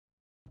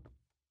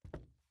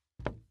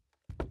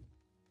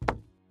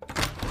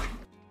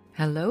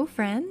Hello,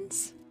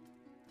 friends.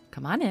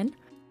 Come on in.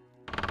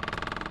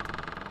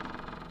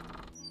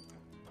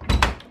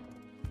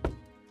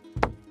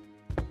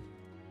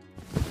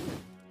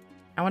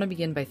 I want to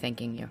begin by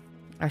thanking you,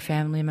 our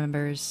family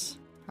members,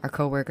 our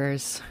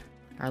coworkers,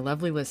 our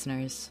lovely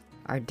listeners,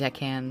 our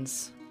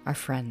deckhands, our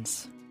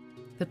friends.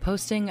 The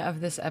posting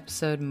of this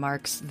episode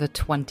marks the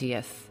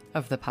 20th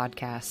of the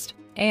podcast,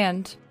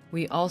 and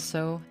we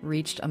also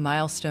reached a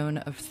milestone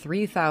of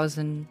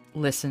 3,000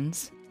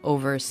 listens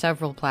over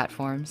several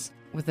platforms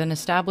with an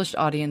established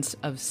audience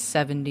of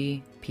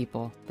 70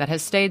 people that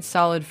has stayed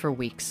solid for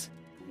weeks.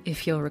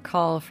 If you'll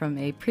recall from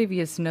a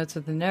previous Notes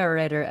with the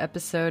Narrator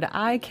episode,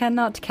 I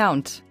cannot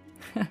count.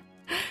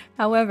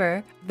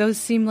 However, those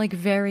seem like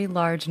very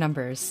large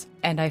numbers,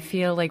 and I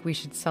feel like we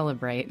should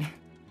celebrate.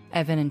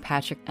 Evan and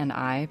Patrick and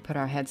I put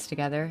our heads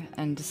together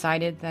and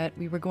decided that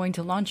we were going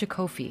to launch a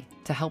Ko-fi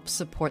to help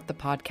support the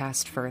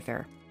podcast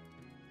further.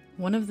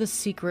 One of the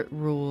secret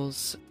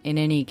rules in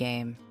any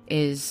game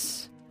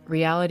is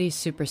reality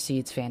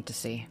supersedes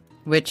fantasy,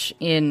 which,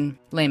 in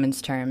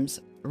layman's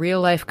terms,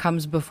 real life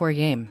comes before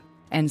game,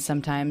 and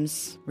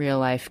sometimes real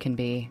life can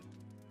be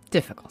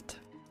difficult.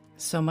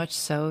 So much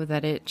so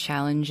that it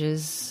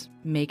challenges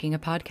making a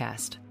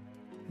podcast.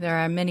 There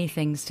are many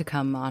things to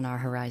come on our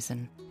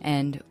horizon,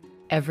 and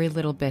every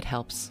little bit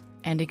helps,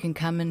 and it can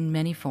come in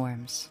many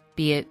forms,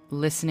 be it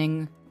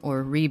listening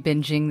or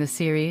re-binging the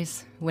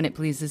series when it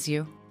pleases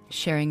you,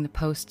 sharing the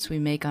posts we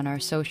make on our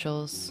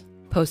socials,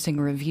 posting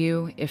a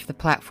review if the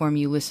platform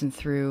you listen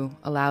through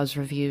allows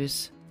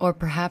reviews, or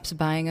perhaps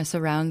buying us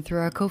around through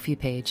our Ko-fi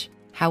page.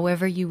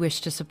 However you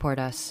wish to support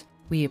us,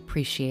 we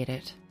appreciate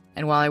it.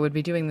 And while I would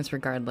be doing this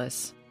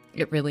regardless,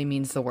 it really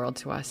means the world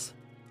to us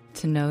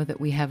to know that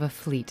we have a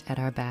fleet at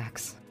our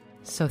backs.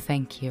 So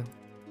thank you.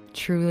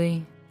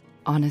 Truly,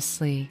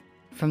 honestly,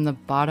 from the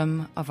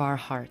bottom of our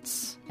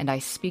hearts, and I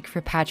speak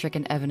for Patrick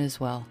and Evan as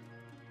well,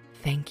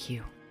 thank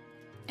you.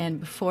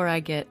 And before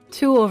I get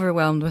too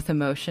overwhelmed with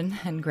emotion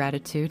and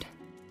gratitude,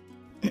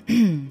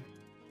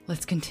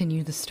 let's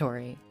continue the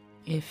story.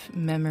 If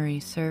memory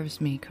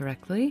serves me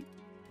correctly,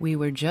 we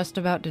were just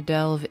about to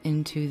delve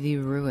into the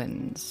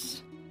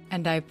ruins.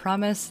 And I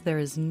promise there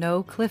is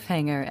no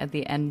cliffhanger at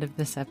the end of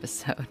this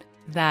episode.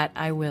 That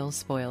I will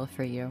spoil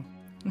for you.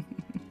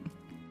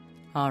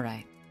 All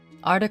right.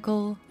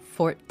 Article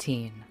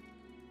 14.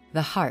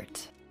 The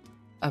Heart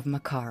of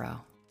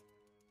Mucaro.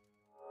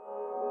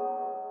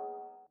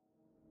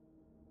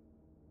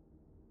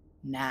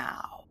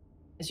 Now,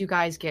 as you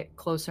guys get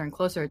closer and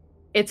closer,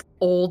 it's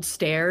old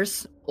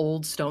stairs,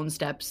 old stone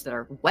steps that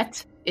are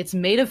wet. It's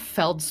made of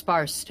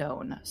feldspar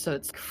stone, so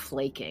it's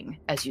flaking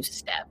as you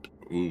step.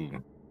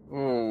 Ooh.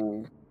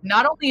 Oh.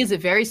 Not only is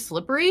it very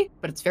slippery,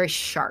 but it's very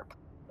sharp.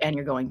 And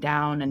you're going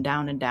down and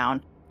down and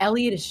down.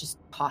 Elliot is just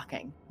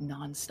talking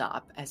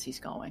nonstop as he's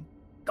going.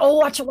 Oh,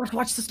 watch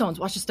the stones,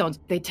 watch the stones.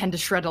 They tend to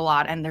shred a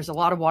lot, and there's a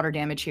lot of water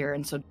damage here,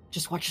 and so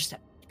just watch your step.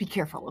 Be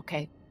careful,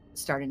 okay?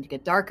 It's starting to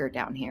get darker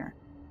down here.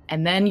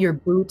 And then your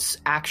boots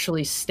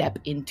actually step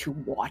into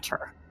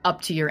water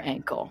up to your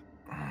ankle.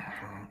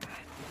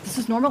 This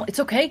is normal. It's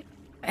okay.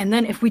 And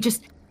then if we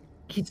just...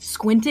 He's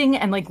squinting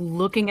and, like,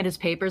 looking at his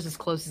papers as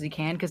close as he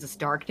can because it's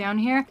dark down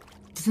here.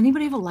 Does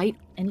anybody have a light?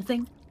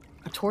 Anything?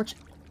 A torch?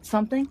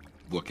 Something?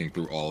 Looking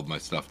through all of my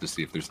stuff to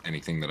see if there's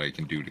anything that I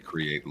can do to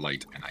create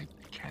light, and I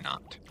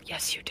cannot.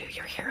 Yes, you do.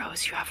 You're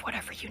heroes. You have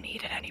whatever you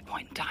need at any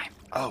point in time.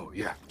 Oh,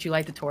 yeah. You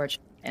light the torch,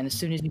 and as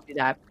soon as you do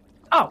that...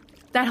 Oh,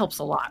 that helps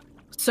a lot.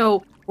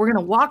 So we're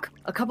going to walk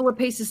a couple of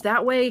paces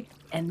that way,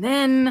 and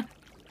then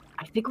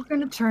I think we're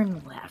going to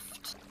turn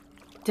left.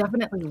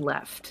 Definitely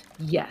left.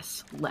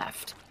 Yes,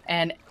 left.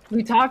 And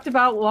we talked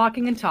about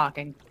walking and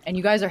talking, and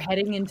you guys are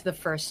heading into the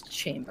first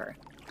chamber.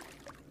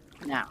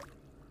 Now,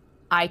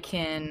 I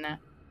can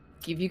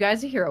give you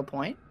guys a hero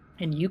point,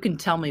 and you can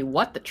tell me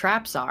what the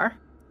traps are,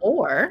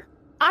 or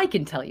I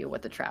can tell you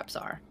what the traps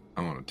are.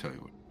 I want to tell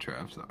you what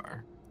traps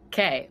are.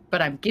 Okay,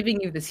 but I'm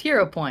giving you this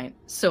hero point,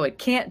 so it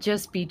can't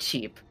just be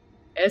cheap.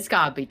 It's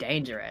gotta be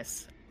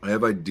dangerous. I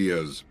have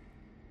ideas.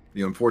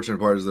 The unfortunate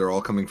part is they're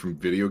all coming from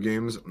video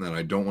games, and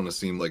I don't want to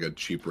seem like a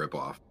cheap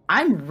ripoff.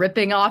 I'm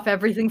ripping off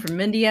everything from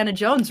Indiana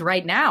Jones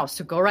right now,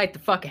 so go right the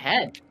fuck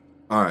ahead.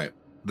 All right.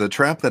 The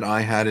trap that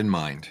I had in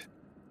mind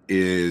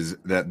is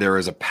that there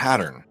is a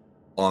pattern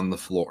on the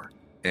floor,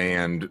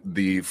 and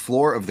the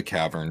floor of the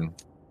cavern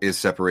is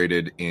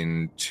separated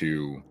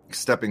into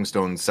stepping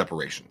stone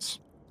separations,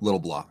 little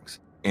blocks,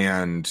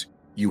 and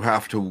you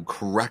have to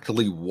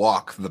correctly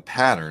walk the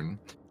pattern,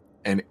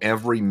 and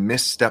every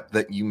misstep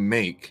that you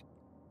make,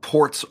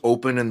 ports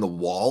open in the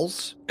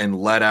walls and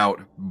let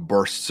out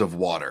bursts of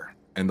water,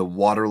 and the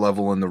water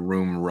level in the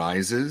room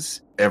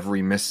rises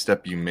every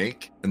misstep you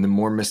make, and the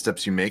more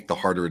missteps you make, the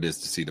harder it is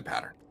to see the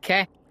pattern.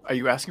 Okay. Are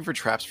you asking for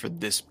traps for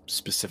this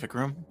specific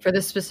room? For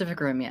this specific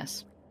room,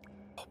 yes.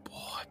 Oh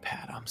boy,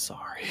 Pat, I'm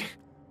sorry.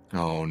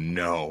 Oh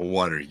no,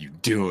 what are you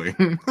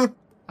doing?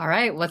 All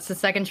right, what's the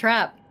second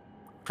trap?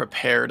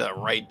 Prepare to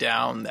write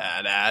down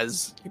that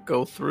as you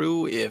go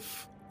through,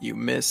 if you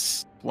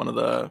miss one of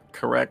the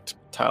correct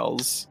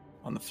tiles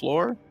on the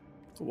floor,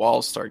 The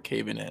walls start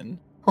caving in.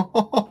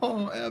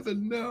 Oh,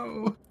 Evan,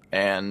 no.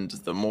 And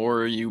the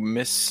more you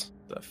miss,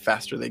 the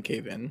faster they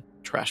cave in.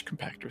 Trash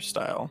compactor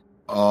style.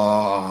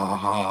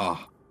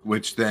 Oh,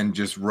 which then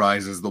just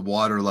rises the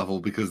water level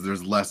because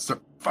there's less.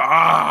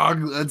 Fuck,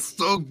 that's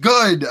so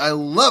good. I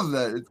love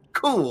that. It's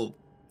cool.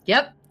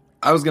 Yep.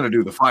 I was going to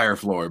do the fire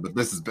floor, but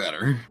this is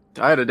better.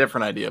 I had a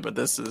different idea, but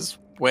this is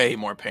way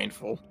more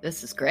painful.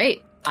 This is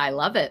great. I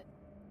love it.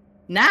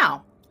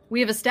 Now, we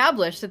have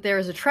established that there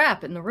is a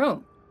trap in the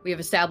room. We have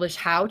established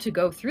how to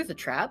go through the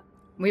trap.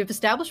 We have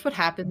established what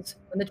happens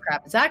when the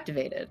trap is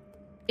activated.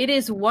 It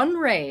is one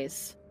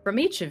raise from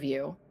each of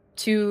you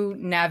to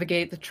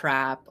navigate the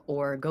trap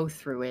or go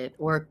through it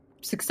or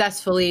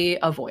successfully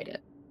avoid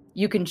it.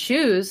 You can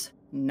choose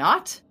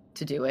not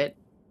to do it.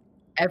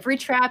 Every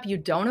trap you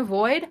don't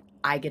avoid,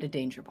 I get a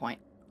danger point.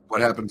 What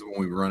happens when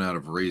we run out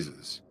of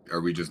raises? Are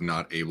we just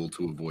not able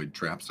to avoid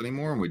traps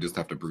anymore and we just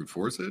have to brute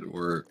force it?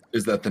 Or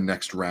is that the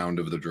next round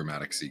of the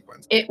dramatic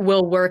sequence? It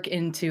will work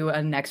into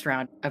a next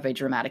round of a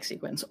dramatic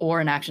sequence or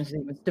an action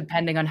sequence,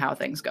 depending on how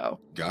things go.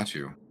 Got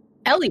you.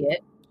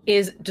 Elliot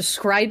is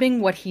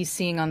describing what he's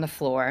seeing on the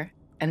floor,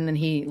 and then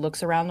he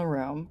looks around the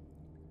room.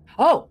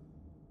 Oh,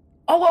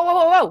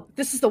 whoa.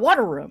 This is the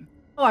water room.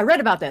 Oh, I read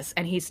about this.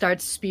 And he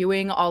starts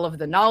spewing all of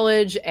the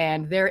knowledge,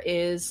 and there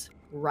is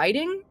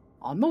writing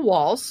on the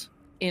walls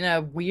in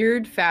a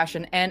weird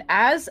fashion. And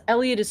as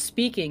Elliot is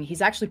speaking,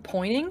 he's actually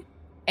pointing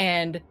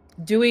and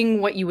doing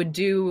what you would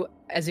do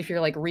as if you're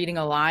like reading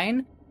a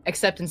line,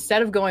 except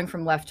instead of going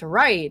from left to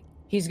right,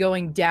 he's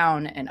going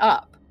down and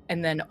up,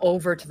 and then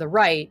over to the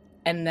right,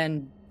 and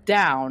then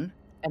down,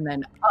 and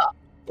then up.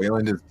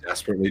 Wayland is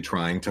desperately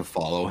trying to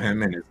follow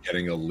him and is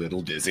getting a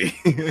little dizzy.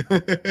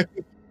 It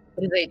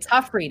is a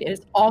tough read. It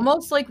is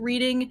almost like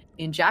reading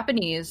in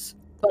Japanese,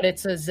 but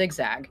it's a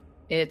zigzag.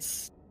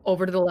 It's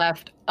over to the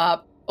left,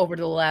 up, over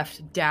to the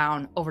left,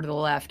 down, over to the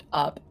left,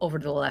 up, over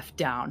to the left,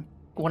 down.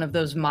 One of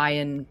those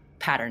Mayan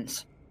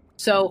patterns.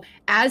 So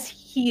as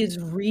he is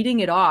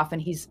reading it off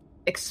and he's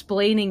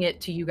explaining it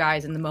to you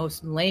guys in the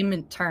most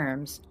layman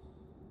terms,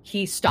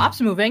 he stops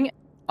moving.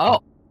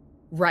 Oh,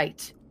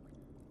 right.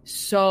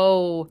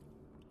 So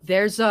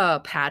there's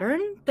a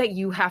pattern that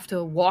you have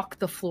to walk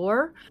the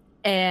floor,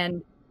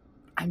 and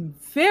I'm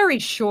very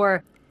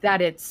sure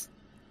that it's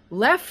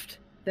left,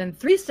 then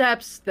 3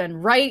 steps,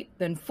 then right,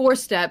 then 4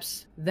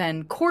 steps,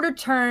 then quarter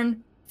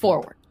turn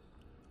forward.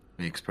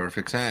 Makes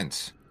perfect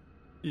sense.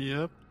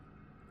 Yep.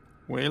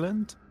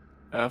 Wayland,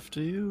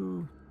 after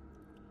you.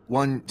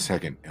 1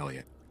 second,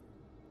 Elliot.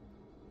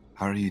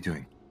 How are you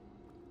doing?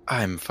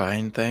 I'm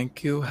fine,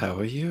 thank you. How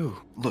are you?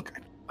 Look,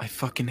 I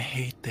fucking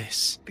hate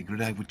this.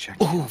 figured I would check.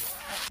 Oh,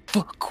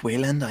 fuck,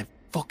 Wayland. I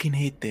fucking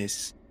hate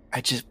this.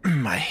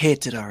 I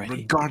hate it already.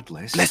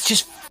 Regardless, Let's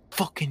just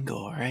fucking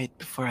go, alright?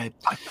 Before I'm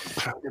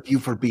proud of you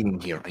for being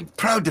here. I'm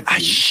proud of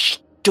you.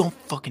 Don't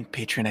fucking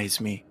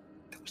patronize me.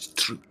 That was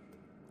true.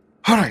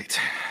 All right.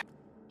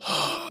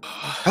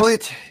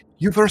 Elliot,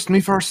 you first, me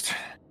first.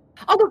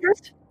 I'll go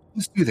first.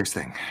 Let's do this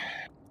thing.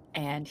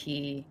 And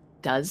he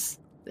does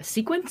the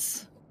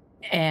sequence.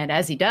 And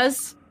as he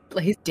does,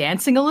 he's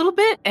dancing a little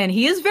bit, and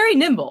he is very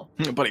nimble.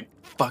 But he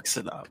fucks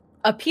it up.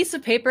 A piece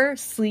of paper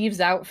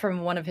sleeves out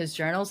from one of his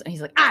journals, and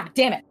he's like, ah,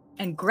 damn it,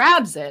 and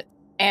grabs it.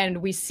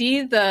 And we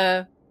see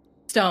the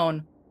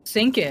stone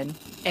sink in,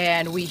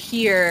 and we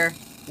hear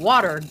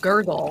water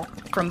gurgle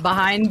from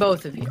behind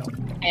both of you.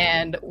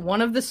 And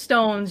one of the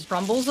stones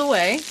rumbles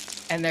away,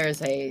 and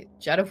there's a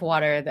jet of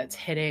water that's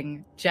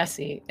hitting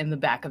Jesse in the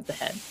back of the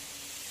head.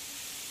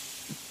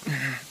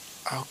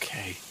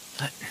 Okay,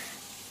 let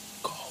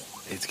go.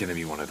 It's gonna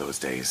be one of those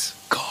days.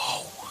 Go.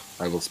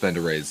 I will spend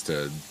a raise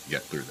to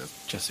get through this.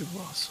 Jesse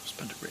will also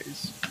spend a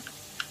raise.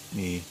 And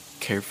he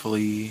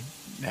carefully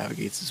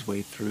navigates his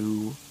way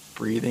through,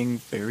 breathing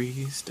very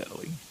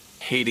steadily,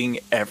 hating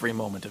every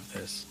moment of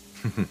this.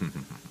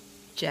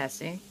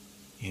 Jesse,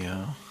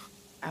 Yeah.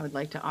 I would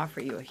like to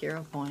offer you a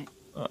hero point.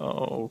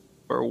 Oh,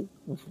 for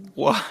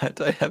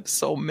what? I have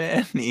so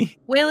many.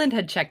 Wayland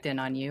had checked in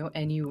on you,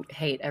 and you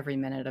hate every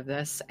minute of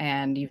this,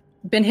 and you've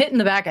been hit in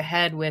the back of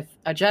head with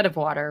a jet of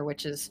water,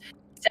 which is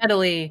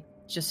steadily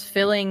just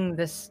filling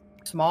this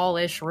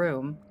small-ish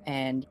room,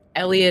 and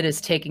Elliot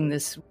is taking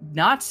this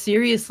not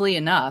seriously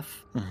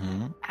enough.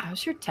 Mm-hmm.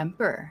 How's your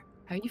temper?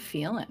 How are you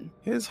feeling?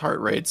 His heart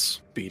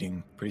rate's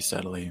beating pretty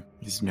steadily.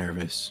 He's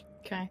nervous.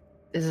 Okay.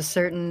 Is a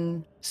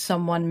certain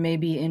someone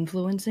maybe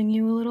influencing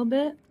you a little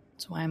bit?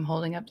 That's why I'm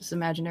holding up this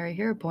imaginary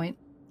hero point.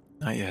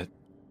 Not yet.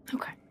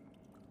 Okay.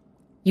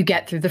 You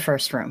get through the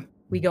first room.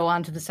 We go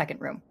on to the second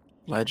room.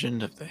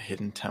 Legend of the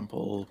Hidden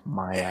Temple,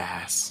 my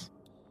ass.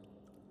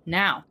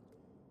 Now,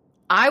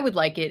 I would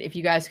like it if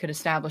you guys could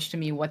establish to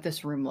me what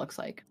this room looks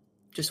like.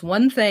 Just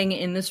one thing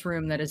in this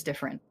room that is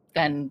different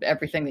than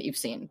everything that you've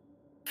seen.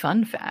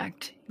 Fun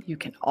fact, you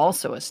can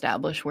also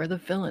establish where the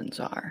villains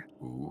are.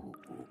 Ooh.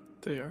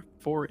 They are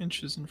 4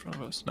 inches in front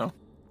of us. No.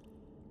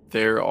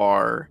 There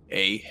are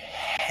a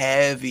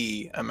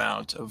heavy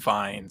amount of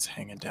vines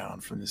hanging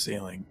down from the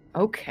ceiling.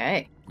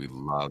 Okay. We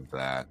love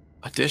that.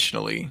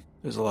 Additionally,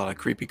 there's a lot of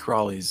creepy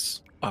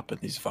crawlies up in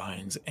these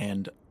vines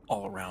and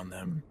all around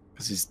them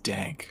because he's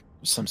dank.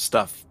 There's some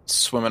stuff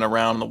swimming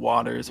around in the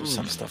waters. There's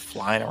some stuff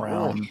flying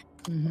around.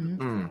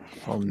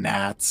 Little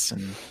gnats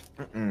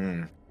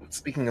and...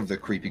 Speaking of the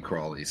creepy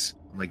crawlies,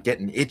 I'm like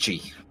getting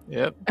itchy.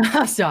 Yep.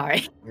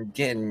 Sorry. I'm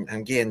getting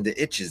the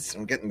itches.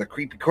 I'm getting the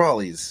creepy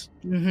crawlies.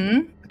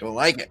 Mm-hmm. I don't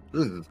like it.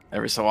 Ugh.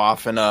 Every so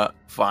often, a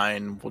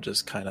vine will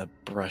just kind of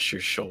brush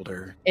your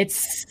shoulder.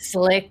 It's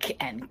slick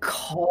and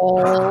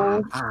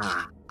cold.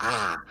 Oh,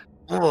 I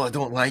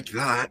don't like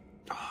that.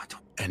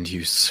 And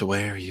you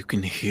swear you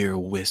can hear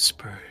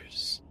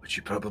whispers. But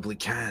you probably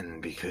can,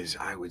 because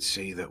I would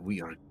say that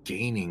we are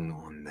gaining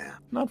on them.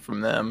 Not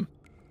from them.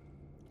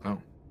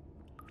 Oh.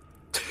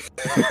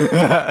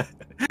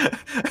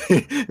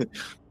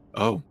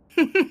 Oh.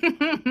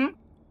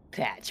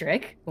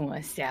 Patrick, want to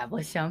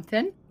establish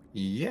something?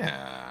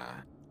 Yeah.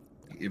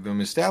 If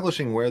I'm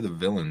establishing where the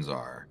villains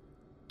are,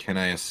 can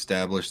I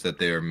establish that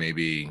they are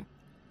maybe...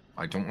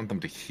 I don't want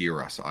them to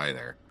hear us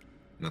either.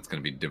 And that's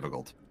going to be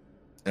difficult.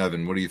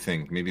 Evan, what do you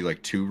think? Maybe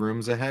like 2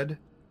 rooms ahead?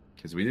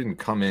 Because we didn't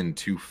come in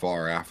too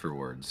far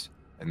afterwards.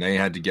 And they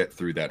had to get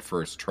through that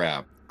first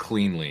trap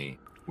cleanly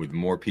with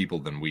more people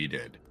than we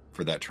did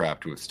for that trap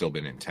to have still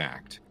been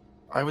intact.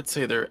 I would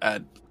say they're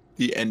at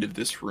the end of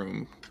this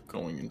room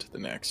going into the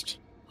next.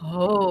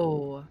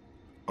 Oh.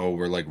 Oh,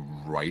 we're like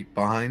right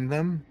behind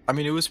them? I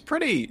mean, it was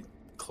pretty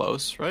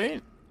close,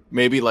 right?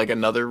 Maybe like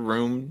another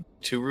room,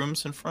 2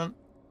 rooms in front.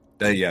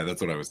 Yeah,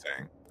 that's what I was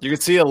saying. You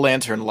could see a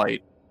lantern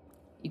light.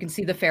 You can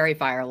see the fairy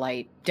fire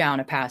light down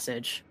a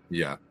passage.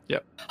 Yeah.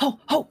 Yep.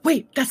 Oh,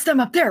 wait, that's them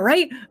up there,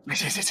 right?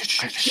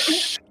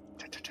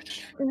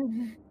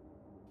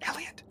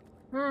 Elliot.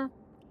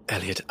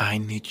 Elliot, I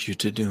need you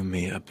to do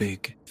me a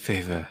big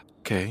favor,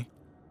 okay?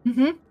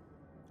 Mm-hmm.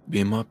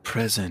 Be more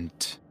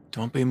present.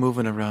 Don't be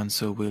moving around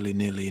so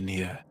willy-nilly in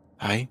here.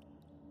 Aye?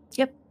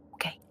 Yep,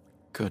 okay.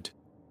 Good.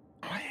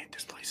 I hate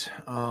this place.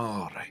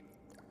 All right.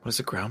 What does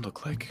the ground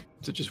look like?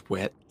 Is it just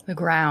wet? The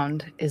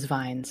ground is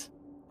vines.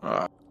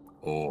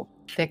 Oh.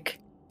 Thick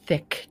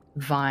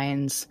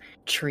vines,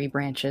 tree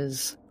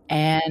branches,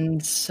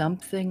 and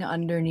something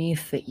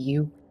underneath that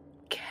you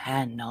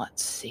cannot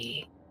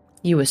see.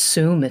 You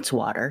assume it's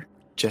water.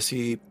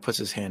 Jesse puts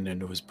his hand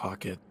into his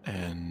pocket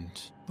and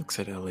looks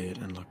at Elliot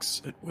and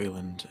looks at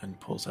Wayland and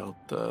pulls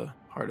out the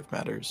Heart of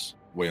Matters.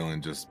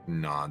 Wayland just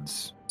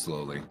nods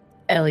slowly.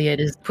 Elliot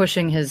is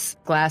pushing his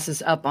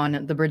glasses up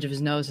on the bridge of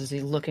his nose as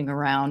he's looking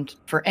around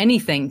for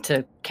anything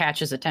to catch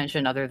his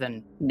attention other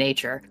than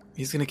nature.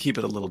 He's going to keep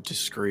it a little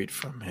discreet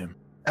from him.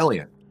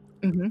 Elliot,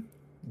 Mm-hmm.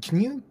 can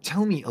you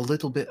tell me a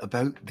little bit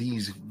about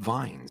these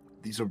vines?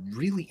 These are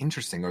really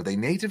interesting. Are they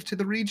native to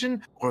the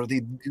region, or are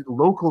they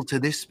local to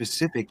this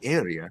specific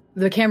area?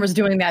 The camera's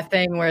doing that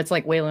thing where it's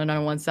like Wayland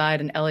on one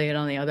side and Elliot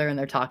on the other, and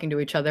they're talking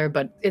to each other,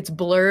 but it's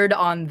blurred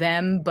on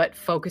them, but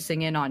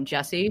focusing in on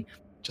Jesse.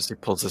 Jesse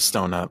pulls the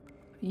stone up.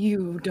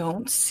 You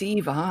don't see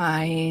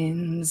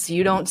vines.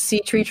 You don't see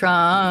tree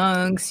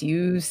trunks.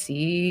 You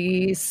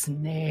see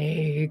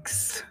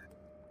snakes.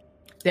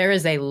 There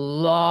is a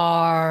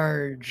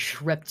large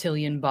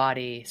reptilian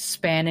body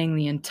spanning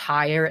the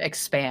entire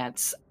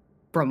expanse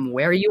from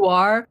where you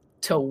are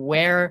to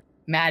where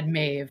Mad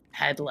Maeve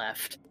had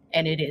left.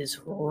 And it is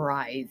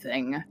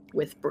writhing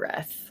with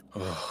breath.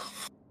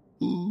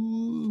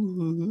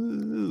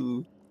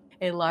 Ooh.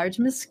 A large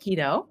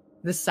mosquito,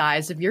 the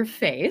size of your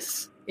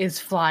face, is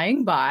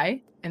flying by.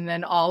 And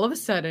then all of a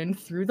sudden,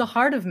 through the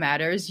Heart of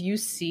Matters, you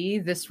see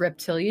this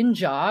reptilian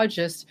jaw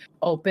just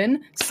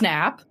open,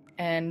 snap,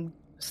 and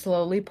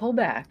slowly pull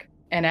back.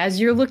 And as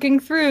you're looking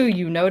through,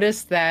 you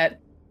notice that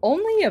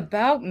only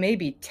about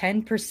maybe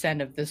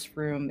 10% of this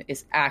room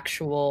is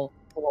actual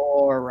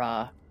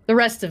flora. The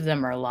rest of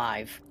them are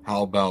alive.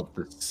 How about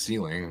the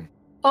ceiling?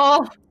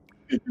 Oh!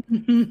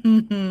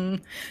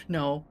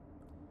 No.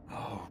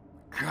 Oh,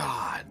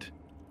 God.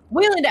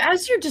 Wayland,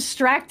 as you're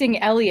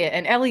distracting Elliot,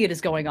 and Elliot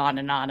is going on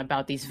and on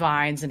about these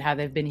vines and how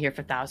they've been here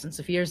for thousands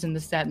of years and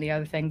this, that, and the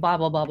other thing, blah,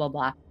 blah, blah, blah,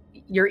 blah.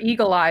 Your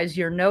eagle eyes,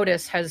 your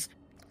notice has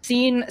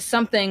seen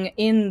something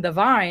in the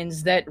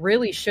vines that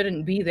really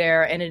shouldn't be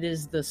there, and it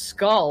is the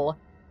skull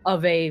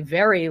of a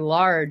very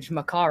large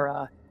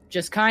Mucaro,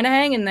 just kind of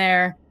hanging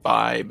there.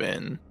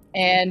 Vibin'.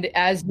 And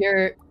as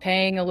you're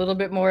paying a little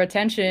bit more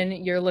attention,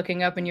 you're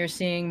looking up and you're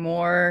seeing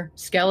more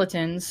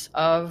skeletons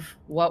of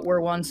what were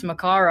once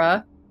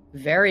Mucaro,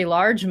 very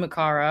large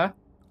Mucaro,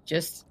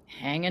 just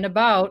hanging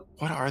about.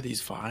 What are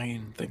these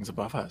vine things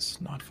above us?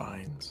 Not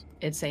vines.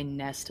 It's a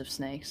nest of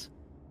snakes.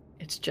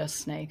 It's just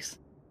snakes.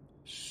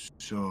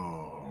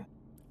 So...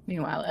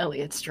 Meanwhile,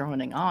 Elliot's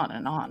droning on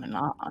and on and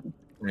on.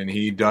 And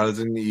he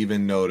doesn't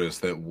even notice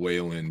that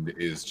Wayland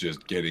is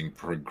just getting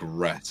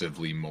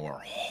progressively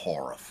more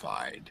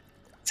horrified.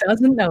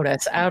 Doesn't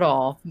notice at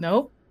all.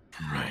 Nope.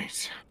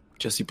 Right.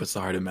 Jesse puts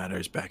the Heart of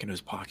Matters back in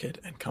his pocket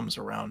and comes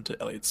around to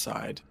Elliot's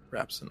side,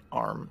 wraps an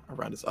arm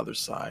around his other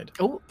side,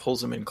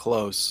 pulls him in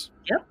close.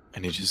 Yep.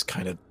 And he just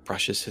kind of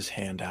brushes his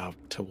hand out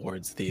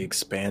towards the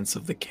expanse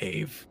of the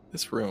cave,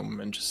 this room,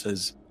 and just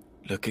says,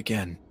 Look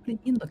again. What do you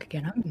mean, look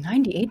again? I'm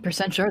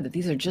 98% sure that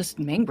these are just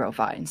mangrove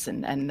vines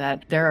and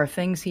that there are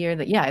things here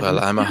that, yeah. Well,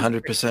 I'm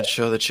 100%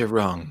 sure that you're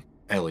wrong.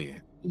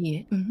 Elliot.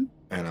 Yeah. Mm-hmm.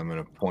 And I'm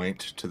going to point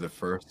to the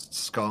first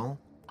skull.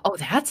 Oh,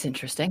 that's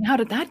interesting. How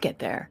did that get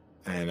there?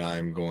 And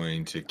I'm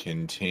going to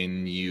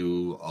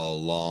continue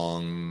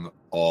along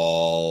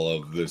all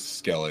of the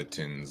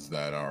skeletons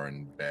that are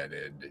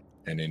embedded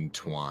and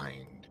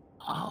entwined.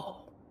 Oh.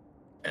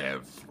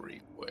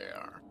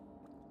 Everywhere.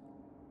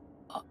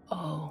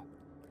 Oh.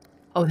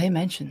 Oh, they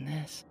mentioned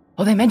this.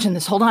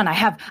 Hold on, I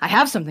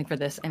have something for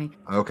this. And he,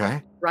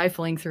 Okay.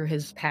 rifling through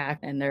his pack,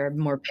 and there are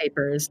more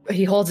papers.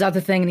 He holds out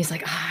the thing, and he's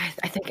like,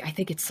 I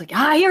think it's like,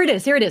 here it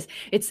is.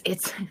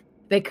 It's.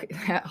 They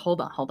hold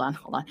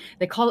on.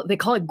 They call it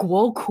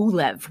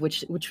Guokulev,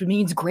 which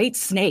means great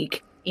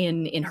snake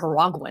in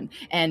Haraguan,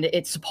 and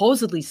it's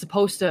supposedly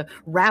supposed to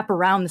wrap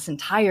around this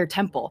entire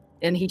temple.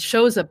 And he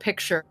shows a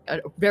picture, a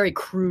very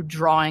crude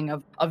drawing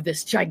of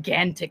this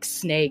gigantic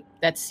snake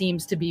that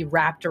seems to be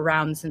wrapped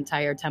around this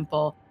entire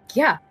temple.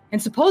 Yeah, and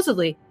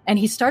supposedly, and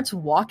he starts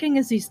walking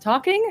as he's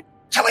talking.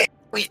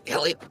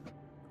 Elliot.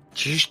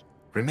 Just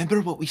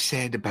remember what we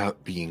said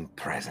about being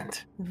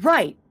present.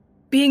 Right,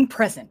 being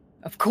present.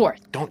 Of course.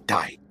 Don't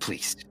die,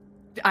 please.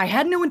 I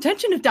had no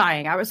intention of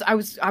dying. I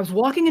was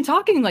walking and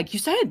talking like you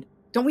said.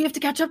 Don't we have to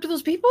catch up to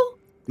those people?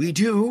 We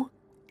do,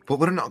 but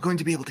we're not going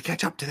to be able to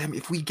catch up to them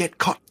if we get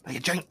caught by a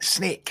giant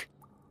snake.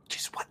 Which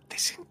is what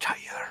this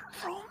entire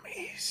room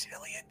is,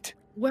 Elliot.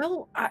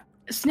 Well,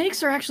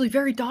 snakes are actually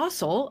very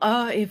docile.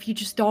 If you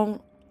just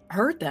don't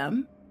hurt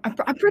them,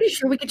 I'm pretty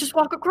sure we could just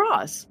walk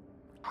across.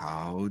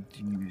 How do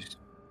you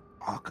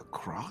walk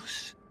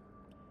across?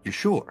 You're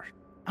sure?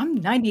 I'm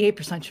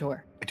 98%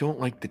 sure. I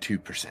don't like the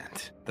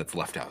 2% that's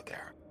left out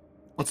there.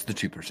 What's the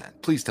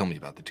 2%? Please tell me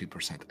about the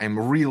 2%. I'm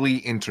really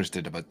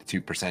interested about the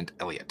 2%,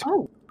 Elliot.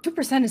 Oh,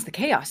 2% is the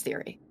chaos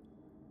theory.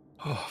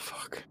 Oh,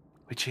 fuck.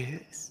 Which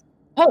is?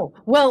 Oh,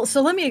 well,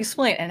 so let me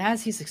explain. And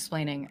as he's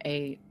explaining,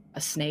 a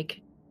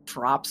snake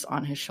drops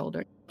on his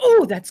shoulder.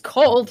 Oh, that's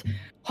cold.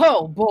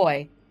 Oh,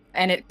 boy.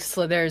 And it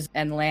slithers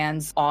and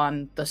lands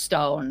on the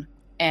stone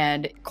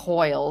and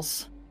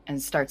coils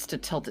and starts to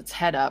tilt its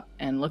head up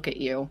and look at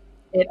you.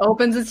 It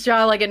opens its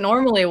jaw like it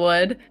normally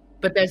would,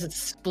 but there's a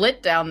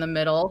split down the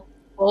middle,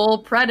 full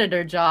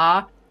predator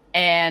jaw,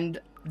 and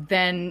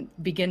then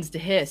begins to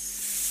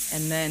hiss.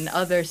 And then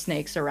other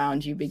snakes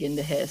around you begin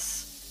to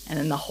hiss. And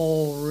then the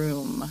whole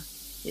room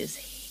is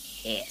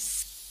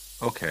hiss.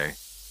 Okay.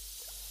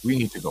 We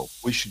need to go.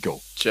 We should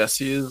go.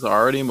 Jesse is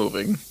already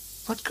moving.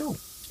 Let's go.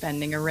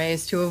 Spending a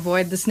raise to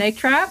avoid the snake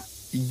trap?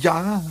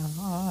 Yeah.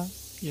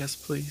 Yes,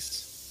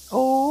 please.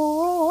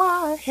 Oh,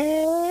 I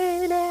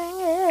hate it.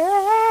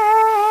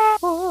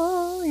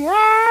 Oh,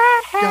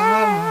 yeah.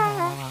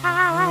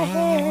 I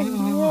hate it.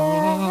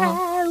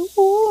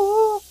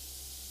 Ooh.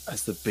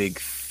 As the big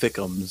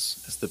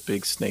thickums, as the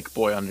big snake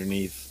boy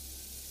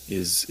underneath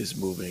is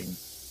moving,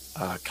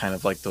 kind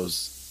of like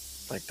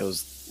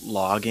those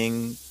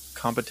logging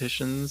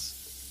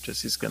competitions.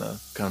 Jesse's gonna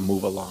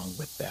move along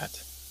with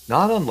that.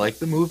 Not unlike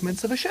the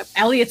movements of a ship.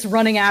 Elliot's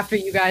running after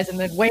you guys, and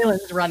then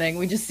Waylon's running.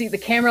 We just see the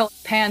camera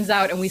pans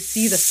out, and we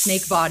see the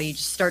snake body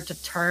just start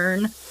to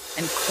turn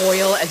and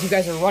coil as you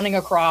guys are running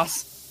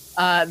across.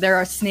 There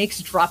are snakes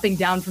dropping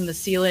down from the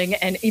ceiling,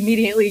 and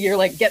immediately you're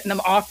like getting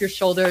them off your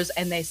shoulders,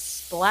 and they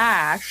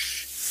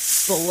splash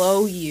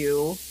below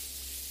you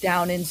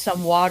down in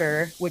some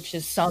water, which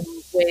is some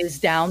ways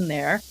down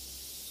there.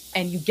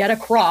 And you get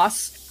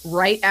across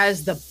right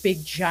as the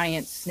big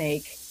giant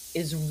snake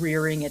is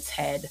rearing its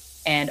head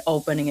and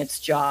opening its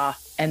jaw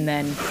and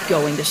then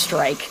going to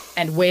strike.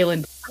 And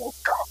Waylon,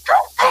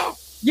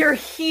 your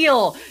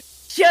heel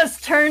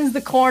just turns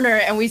the corner,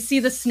 and we see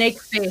the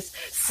snake face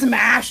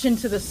smash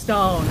into the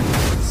stone,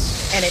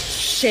 and it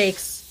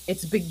shakes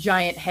its big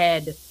giant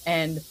head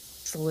and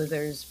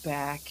slithers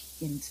back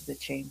into the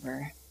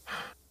chamber.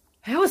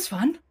 That was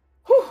fun.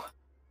 Whew.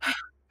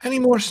 Any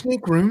more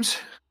snake rooms?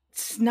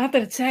 It's not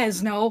that it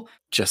says no.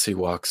 Jesse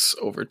walks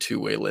over to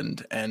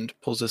Wayland and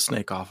pulls a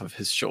snake off of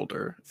his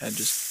shoulder and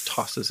just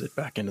tosses it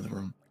back into the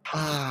room.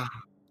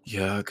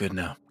 Yeah, good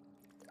now.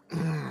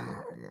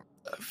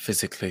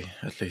 Physically,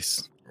 at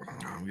least.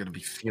 I'm going to be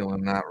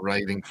feeling that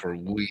writing for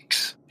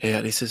weeks. Yeah,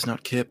 at least it's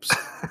not Kip's.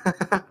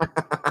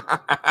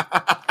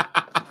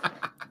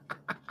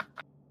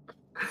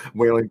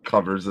 Wayland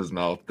covers his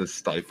mouth to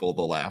stifle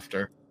the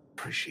laughter.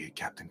 Appreciate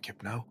Captain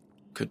Kip now.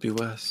 Could be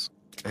worse.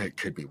 It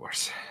could be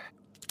worse.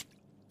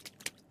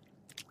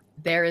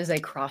 There is a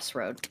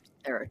crossroad.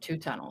 There are two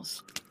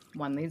tunnels.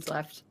 One leads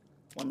left,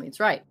 one leads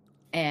right.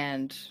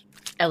 And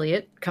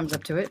Elliot comes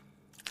up to it.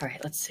 All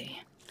right, let's see.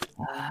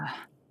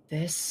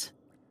 This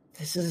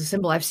is a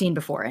symbol I've seen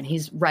before, and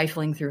he's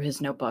rifling through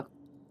his notebook.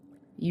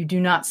 You do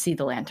not see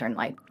the lantern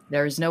light.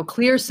 There is no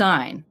clear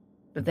sign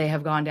that they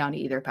have gone down to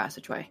either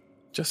passageway.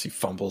 Jesse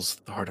fumbles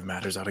the Heart of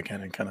Matters out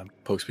again and kind of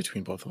pokes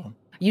between both of them.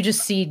 You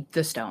just see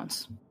the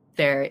stones.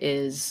 There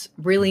is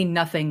really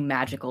nothing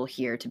magical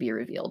here to be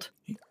revealed.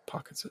 He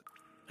pockets it.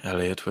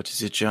 Elliot, what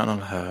does your journal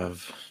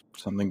have?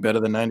 Something better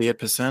than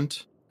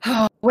 98%?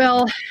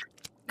 Well,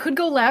 could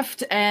go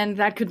left, and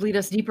that could lead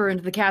us deeper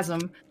into the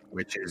chasm.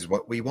 Which is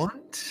what we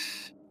want.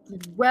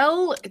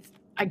 Well,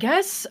 I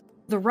guess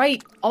the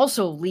right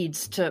also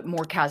leads to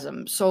more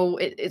chasm. So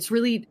it's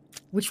really,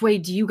 which way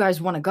do you guys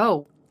want to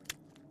go?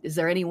 Is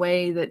there any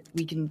way that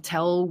we can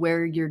tell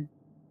where your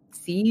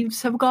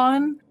thieves have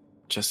gone?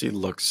 Jesse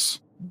looks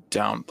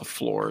down the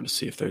floor to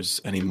see if there's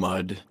any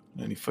mud,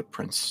 any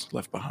footprints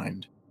left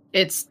behind.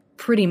 It's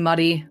pretty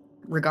muddy,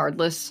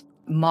 regardless.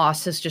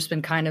 Moss has just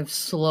been kind of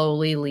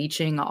slowly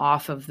leaching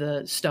off of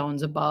the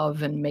stones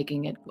above and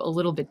making it a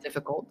little bit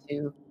difficult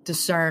to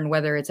discern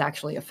whether it's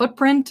actually a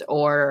footprint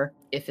or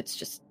if it's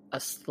just a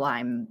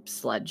slime,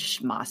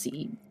 sludge,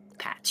 mossy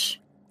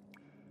patch.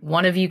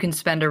 One of you can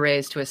spend a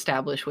raise to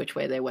establish which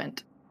way they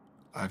went.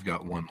 I've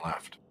got one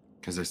left,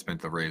 because I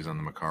spent the raise on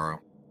the Mucaro.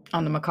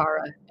 On the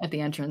Mucaro at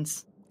the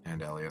entrance.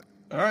 And Elliot.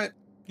 All right.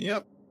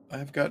 Yep.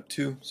 I've got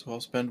 2, so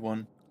I'll spend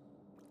 1.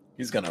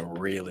 He's going to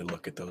really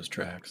look at those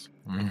tracks.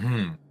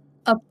 Mm-hmm.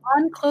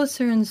 Upon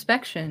closer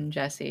inspection,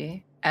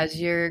 Jesse,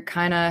 as you're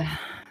kind of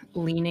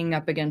leaning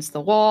up against the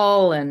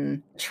wall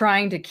and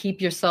trying to keep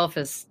yourself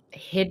as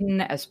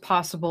hidden as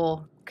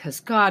possible,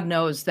 because God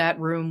knows that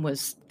room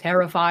was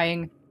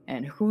terrifying,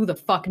 and who the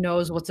fuck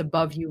knows what's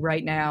above you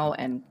right now,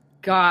 and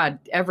God,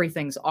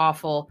 everything's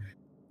awful.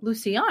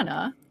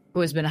 Luciana,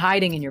 who has been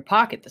hiding in your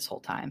pocket this whole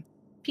time,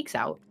 peeks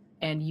out,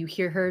 and you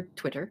hear her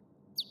twitter,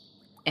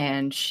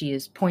 and she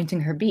is pointing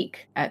her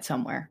beak at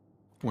somewhere.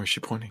 Where's she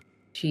pointing?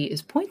 She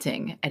is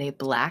pointing at a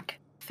black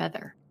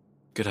feather.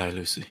 Good eye,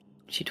 Lucy.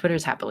 She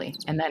twitters happily,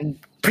 and then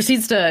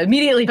proceeds to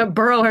immediately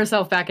burrow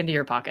herself back into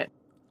your pocket.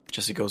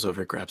 Jesse goes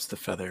over, grabs the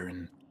feather,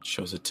 and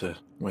shows it to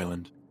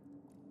Wayland.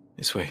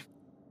 This way.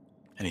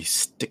 And he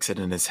sticks it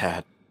in his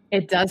hat.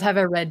 It does have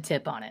a red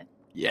tip on it.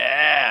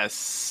 Yeah,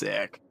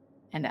 sick.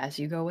 And as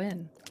you go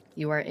in,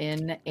 you are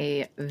in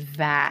a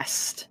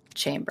vast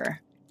chamber.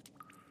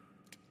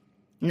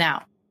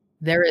 Now,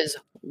 there is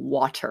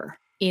water.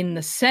 In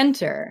the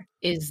center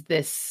is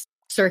this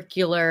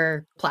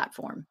circular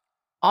platform.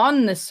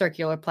 On this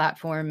circular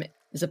platform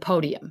is a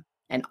podium.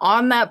 And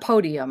on that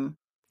podium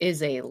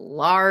is a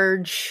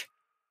large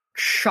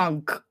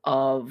chunk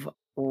of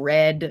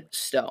red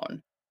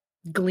stone,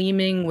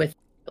 gleaming with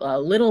a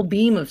little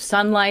beam of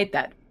sunlight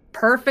that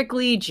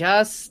perfectly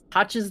just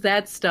touches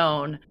that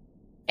stone.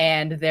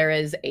 And there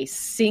is a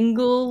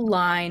single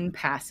line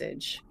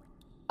passage,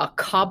 a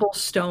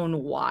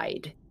cobblestone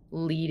wide,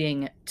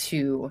 leading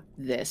to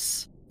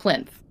this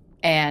plinth.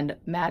 And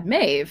Mad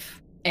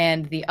Maeve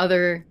and the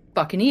other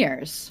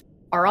Buccaneers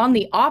are on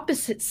the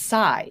opposite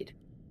side,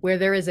 where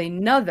there is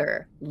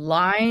another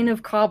line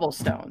of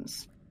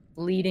cobblestones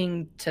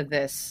leading to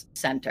this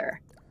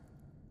center.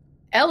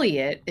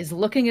 Elliot is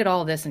looking at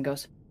all this and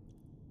goes,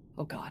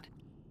 oh God,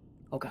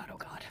 oh God, oh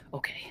God.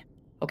 Okay,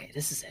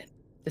 this is it.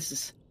 This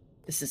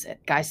is it,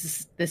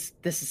 guys. This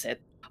is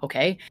it.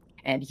 Okay,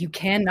 and you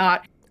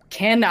cannot.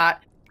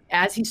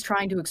 As he's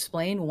trying to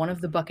explain, one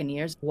of the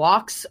Buccaneers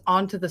walks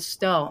onto the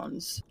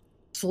stones,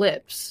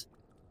 slips,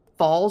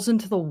 falls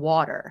into the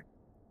water,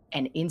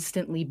 and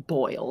instantly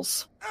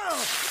boils.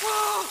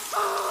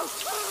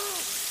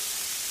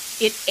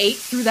 It ate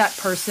through that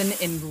person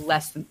in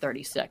less than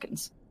 30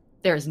 seconds.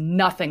 There's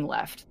nothing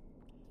left.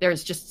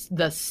 There's just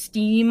the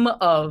steam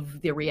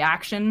of the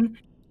reaction.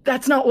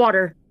 That's not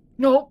water.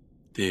 Nope.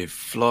 The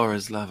floor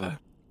is lava.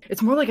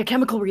 It's more like a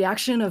chemical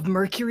reaction of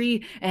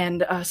mercury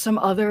and some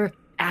other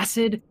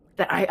acid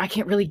that I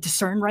can't really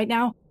discern right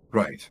now.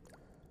 Right.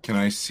 Can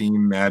I see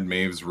Mad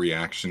Maeve's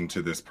reaction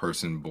to this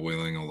person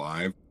boiling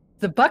alive?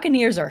 The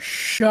Buccaneers are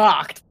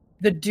shocked.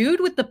 The dude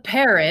with the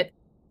parrot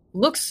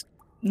looks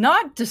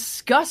not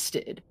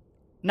disgusted,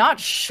 not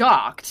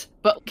shocked,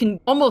 but can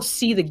almost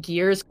see the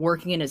gears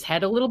working in his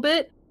head a little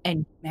bit.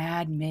 And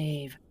Mad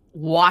Maeve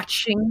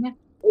watching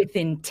with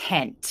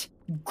intent,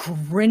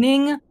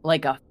 grinning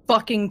like a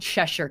fucking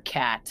Cheshire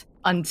cat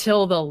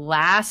until the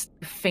last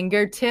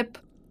fingertip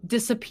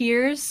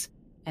disappears.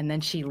 And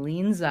then she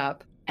leans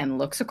up and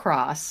looks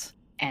across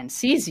and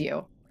sees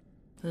you.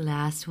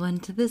 Last one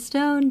to the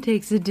stone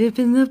takes a dip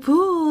in the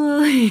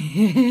pool.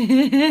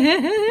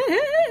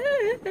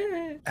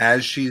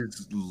 As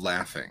she's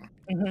laughing,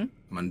 I'm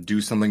going to do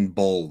something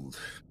bold.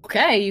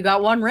 Okay, you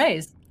got one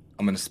raise.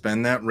 I'm going to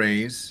spend that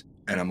raise,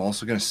 and I'm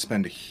also going to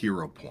spend a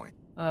hero point.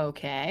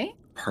 Okay.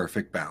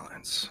 Perfect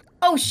balance.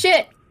 Oh,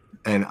 shit!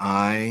 And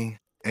I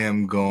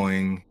am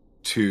going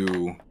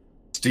to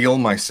steel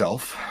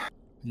myself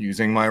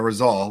using my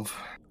resolve.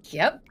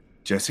 Yep.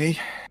 Jesse?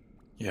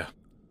 Yeah.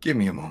 Give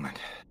me a moment.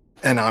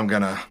 And I'm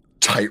going to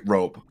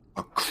tightrope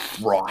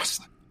across.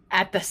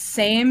 At the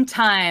same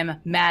time,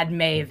 Mad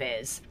Maeve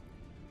is.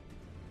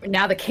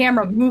 Now the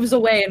camera moves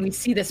away and we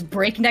see this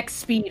breakneck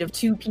speed of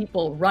two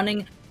people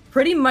running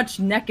pretty much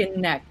neck and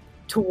neck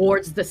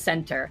towards the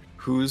center.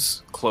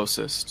 Who's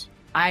closest?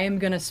 I am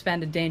going to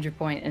spend a danger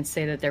point and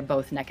say that they're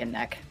both neck and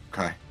neck.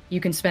 Okay. You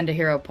can spend a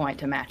hero point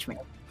to match me.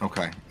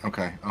 Okay.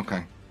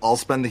 I'll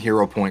spend the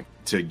hero point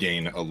to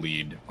gain a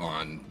lead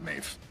on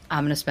Maeve.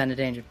 I'm going to spend a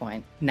danger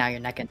point. Now you're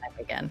neck and neck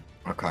again.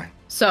 Okay.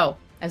 So,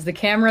 as the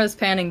camera is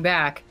panning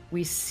back,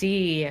 we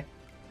see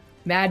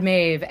Mad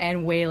Maeve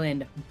and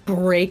Wayland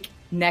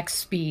breakneck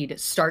speed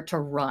start to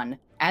run.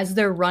 As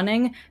they're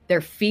running,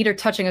 their feet are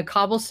touching a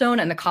cobblestone,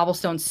 and the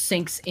cobblestone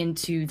sinks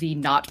into the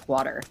not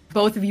water.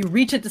 Both of you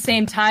reach at the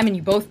same time, and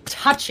you both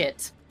touch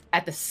it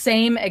at the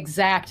same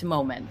exact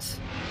moment.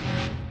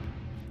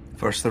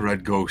 First the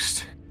Red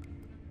Ghost,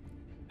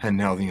 and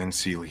now the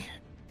Unseelie.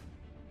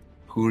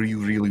 Who are you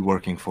really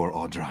working for,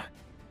 Audra?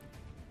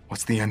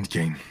 What's the end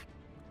game?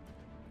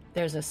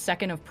 There's a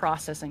second of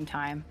processing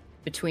time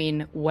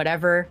between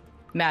whatever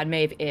Mad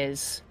Maeve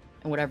is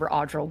and whatever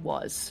Audra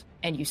was.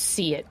 And you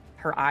see it.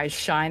 Her eyes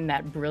shine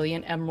that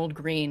brilliant emerald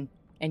green.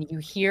 And you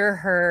hear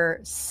her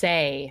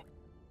say,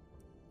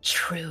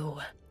 "True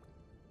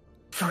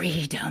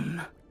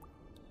freedom."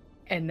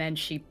 And then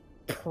she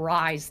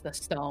pries the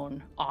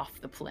stone off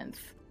the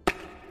plinth.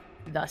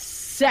 The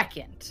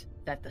second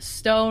that the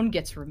stone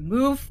gets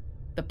removed,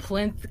 the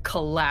plinth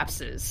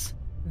collapses.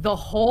 The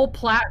whole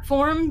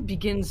platform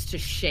begins to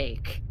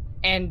shake,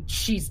 and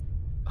she's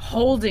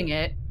holding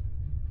it.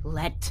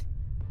 Let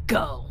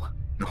go.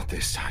 Not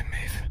this time,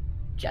 Maeve.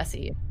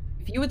 Jesse,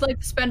 if you would like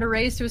to spend a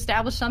raise to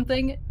establish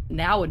something,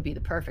 now would be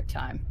the perfect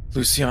time.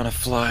 Luciana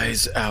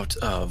flies out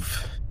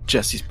of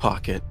Jesse's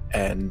pocket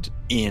and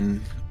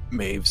in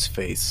Maeve's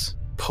face,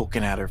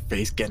 poking at her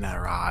face, getting at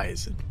her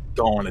eyes, and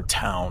going to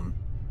town.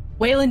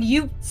 Wayland,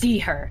 you see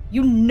her.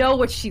 You know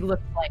what she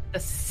looks like. The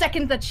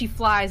second that she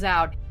flies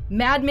out,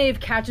 Mad Maeve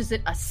catches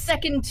it a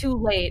second too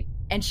late,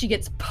 and she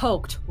gets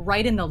poked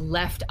right in the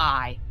left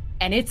eye.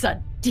 And it's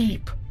a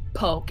deep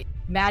poke.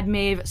 Mad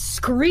Maeve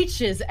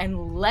screeches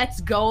and lets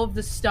go of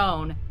the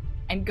stone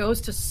and goes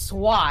to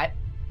swat,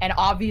 and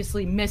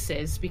obviously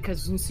misses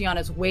because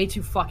Luciana's way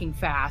too fucking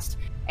fast,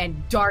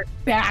 and dart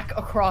back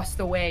across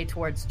the way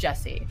towards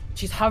Jesse.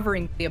 She's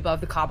hovering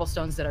above the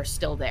cobblestones that are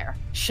still there,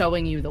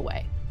 showing you the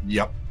way.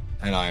 Yep,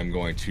 and I am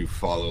going to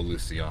follow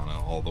Luciana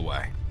all the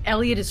way.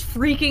 Elliot is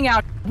freaking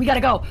out. We gotta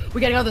go.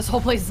 This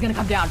whole place is gonna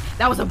come down.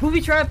 That was a booby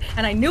trap,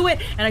 and I knew it,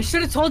 and I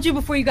should have told you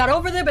before you got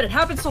over there, but it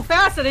happened so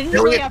fast that I didn't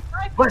really have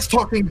time. Less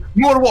talking,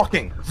 more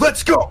walking.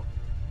 Let's go!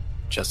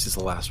 Jesse's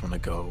the last one to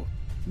go.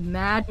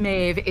 Mad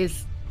Maeve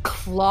is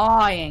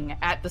clawing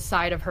at the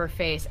side of her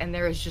face, and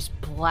there is just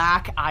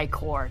black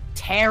ichor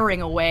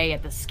tearing away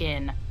at the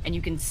skin, and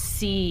you can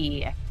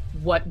see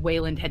what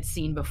Wayland had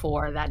seen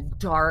before, that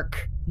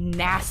dark,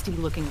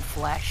 nasty-looking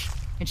flesh.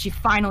 And she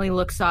finally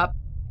looks up,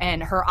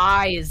 and her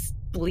eye is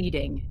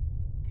bleeding,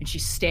 and she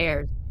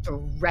stares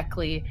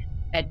directly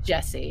at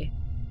Jesse.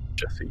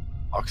 Jesse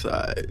locks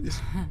eyes.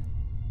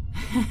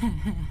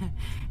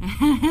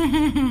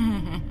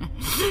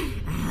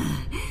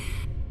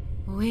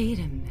 Wait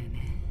a minute.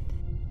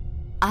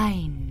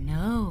 I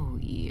know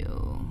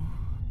you.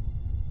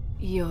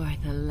 You're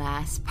the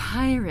last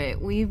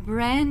pirate we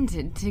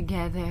branded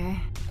together.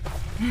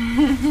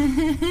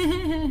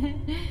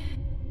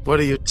 What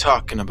are you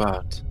talking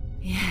about?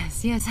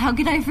 Yes, how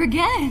could I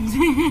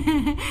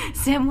forget?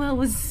 Samuel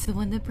was the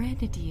one that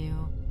branded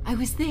you. I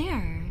was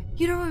there.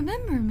 You don't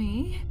remember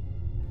me?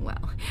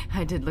 Well,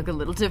 I did look a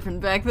little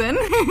different back then.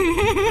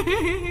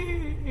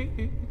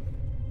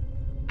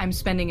 I'm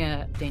spending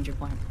a danger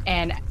point.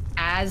 And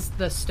as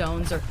the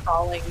stones are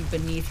falling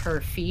beneath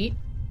her feet,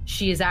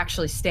 she is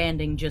actually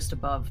standing just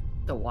above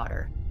the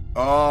water.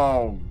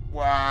 Oh,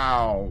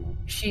 wow.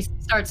 She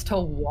starts to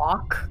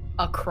walk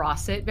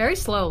across it very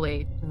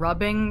slowly,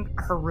 rubbing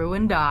her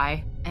ruined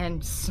eye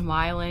and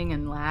smiling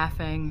and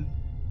laughing.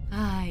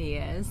 Ah,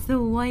 yes,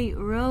 the white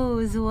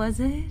rose, was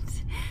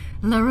it?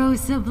 La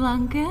Rosa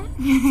Blanca?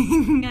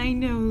 I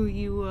know who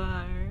you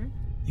are.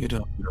 You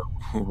don't know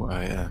who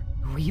I am.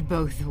 We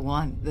both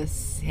want the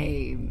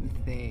same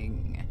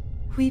thing.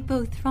 We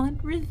both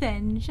want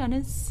revenge on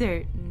a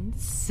certain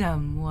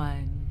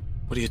someone.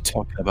 What are you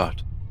talking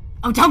about?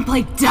 Oh, don't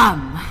play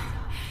dumb!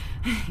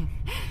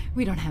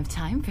 We don't have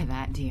time for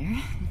that,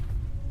 dear.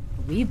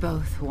 We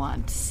both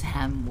want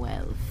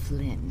Samuel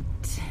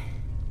Flint.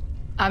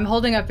 I'm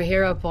holding up a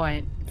hero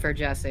point for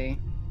Jesse.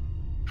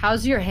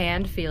 How's your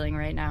hand feeling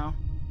right now?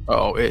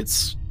 Oh,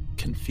 it's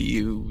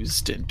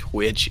confused and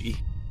twitchy.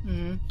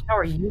 How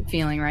are you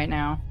feeling right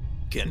now?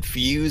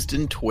 Confused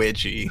and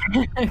twitchy.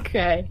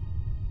 Okay.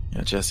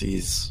 Yeah,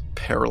 Jesse's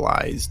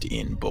paralyzed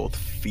in both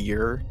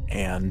fear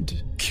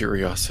and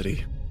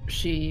curiosity.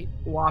 She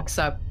walks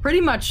up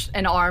pretty much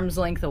an arm's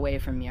length away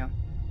from you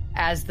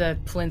as the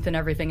plinth and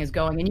everything is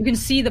going. And you can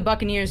see the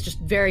Buccaneers just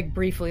very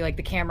briefly, like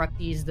the camera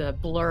sees the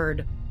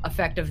blurred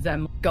effect of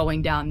them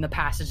going down the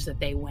passage that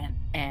they went.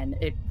 And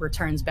it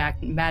returns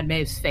back Mad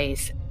Maeve's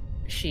face.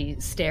 She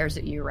stares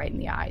at you right in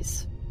the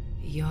eyes.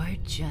 You're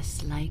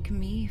just like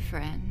me,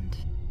 friend.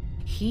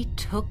 He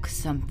took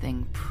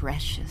something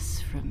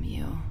precious from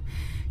you,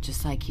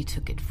 just like he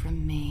took it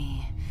from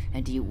me,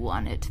 and you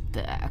want it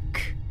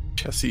back.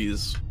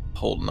 Jesse's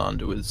holding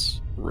onto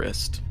his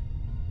wrist.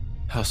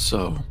 How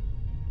so?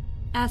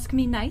 Ask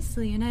me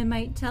nicely and I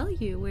might tell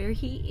you where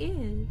he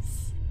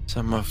is.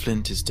 Samuel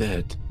Flint is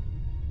dead.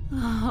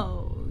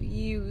 Oh,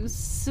 you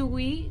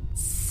sweet,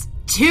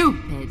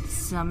 stupid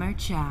summer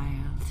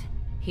child.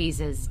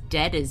 He's as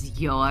dead as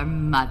your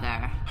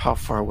mother. How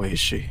far away is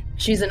she?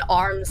 She's an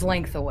arm's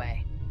length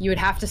away. You would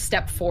have to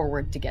step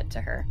forward to get to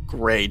her.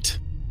 Great.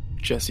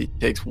 Jesse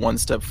takes one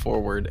step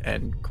forward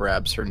and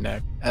grabs her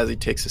neck. As he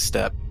takes a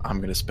step, I'm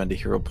going to spend a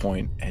hero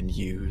point and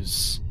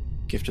use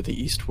Gift of the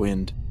East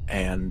Wind.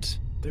 And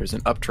there's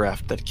an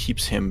updraft that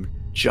keeps him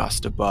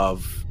just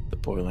above the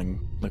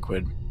boiling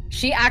liquid.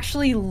 She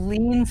actually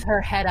leans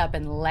her head up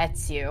and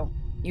lets you.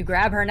 You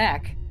grab her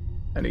neck.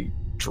 And he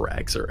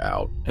drags her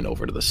out and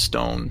over to the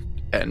stone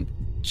and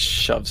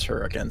shoves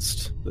her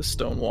against the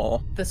stone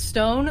wall. The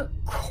stone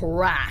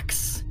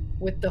cracks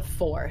with the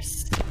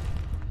force.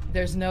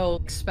 There's no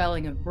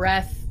expelling of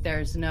breath.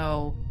 There's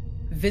no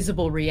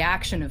visible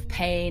reaction of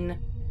pain.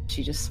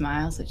 She just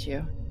smiles at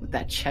you with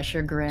that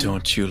Cheshire grin.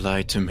 Don't you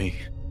lie to me.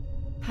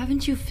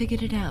 Haven't you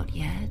figured it out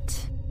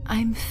yet?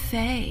 I'm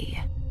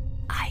Faye.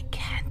 I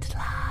can't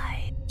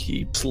lie.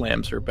 He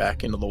slams her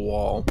back into the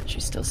wall.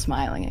 She's still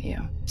smiling at you.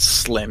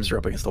 Slams her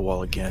up against the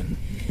wall again.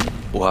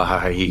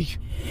 Why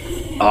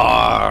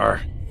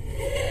are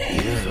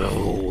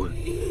you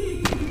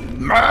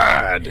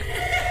mad?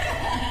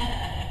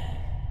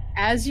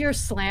 As you're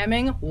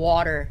slamming,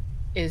 water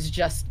is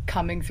just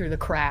coming through the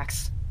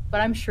cracks.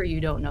 But I'm sure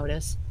you don't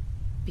notice.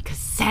 Because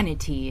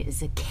sanity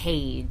is a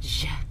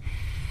cage.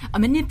 A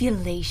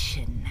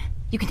manipulation.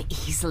 You can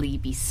easily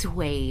be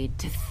swayed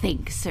to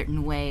think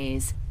certain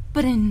ways.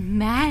 But in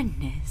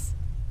madness,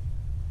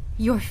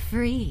 you're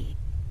free.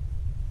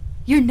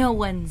 You're no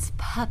one's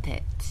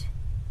puppet.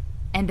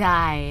 And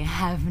I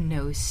have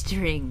no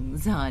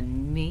strings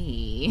on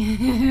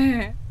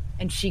me.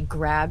 And she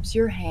grabs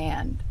your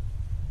hand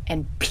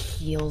and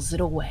peels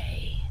it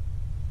away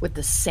with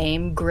the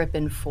same grip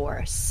and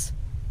force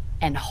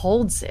and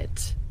holds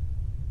it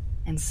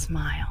and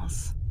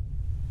smiles.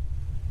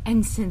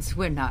 And since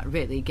we're not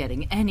really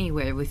getting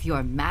anywhere with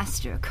your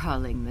master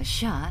calling the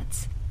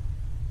shots,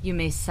 you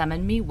may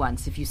summon me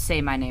once if you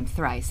say my name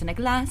thrice, and a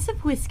glass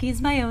of whiskey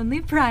is my only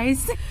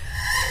price.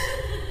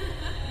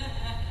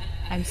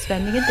 I'm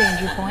spending a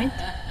danger point.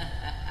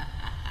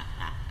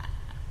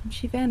 And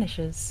she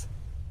vanishes.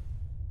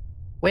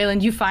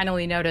 Wayland, you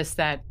finally notice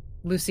that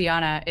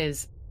Luciana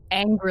is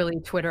angrily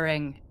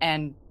twittering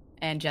and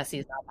Jesse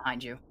is not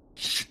behind you.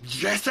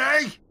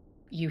 Jesse!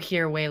 You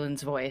hear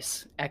Wayland's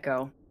voice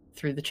echo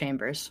through the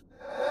chambers.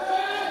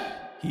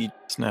 He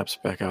snaps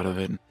back out of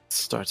it and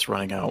starts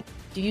running out.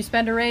 Do you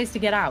spend a raise to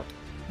get out?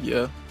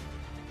 Yeah.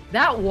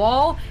 That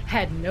wall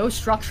had no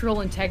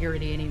structural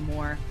integrity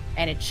anymore,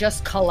 and it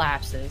just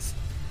collapses.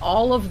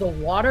 All of the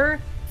water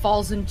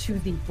falls into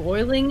the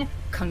boiling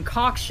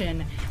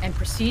concoction and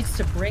proceeds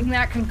to bring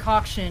that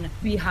concoction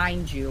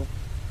behind you.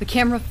 The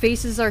camera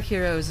faces our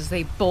heroes as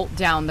they bolt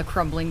down the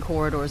crumbling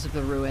corridors of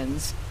the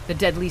ruins, the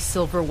deadly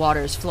silver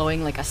waters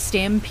flowing like a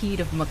stampede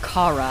of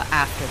Mucaro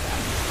after them.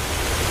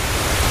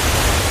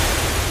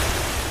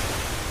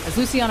 As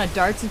Luciana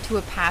darts into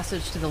a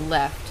passage to the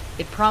left,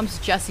 it prompts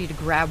Jesse to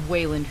grab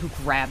Wayland, who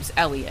grabs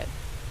Elliot.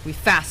 We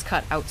fast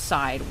cut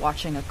outside,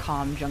 watching a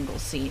calm jungle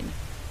scene.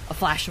 A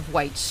flash of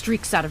white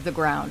streaks out of the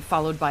ground,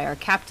 followed by our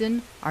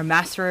captain, our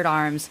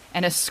master-at-arms,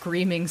 and a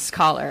screaming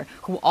scholar,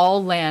 who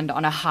all land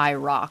on a high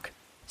rock.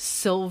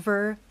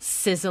 Silver,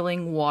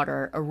 sizzling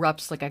water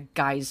erupts like a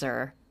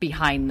geyser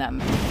behind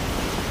them, and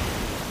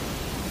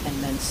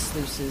then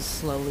sluices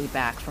slowly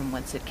back from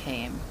whence it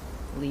came,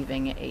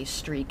 leaving a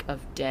streak of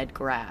dead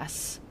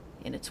grass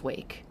in its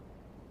wake.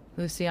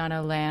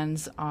 Luciana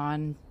lands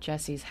on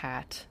Jesse's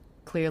hat,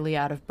 clearly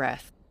out of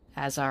breath,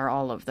 as are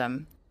all of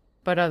them,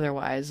 but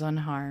otherwise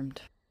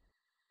unharmed.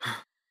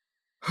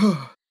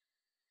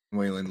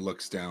 Wayland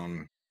looks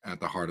down at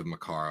the heart of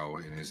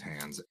Mucaro in his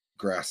hands,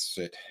 grasps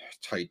it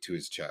tight to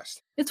his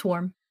chest. It's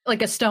warm,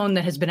 like a stone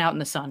that has been out in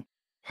the sun.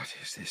 What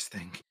is this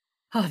thing?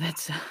 Oh,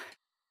 that's...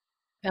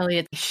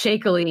 Elliot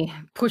shakily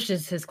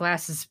pushes his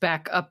glasses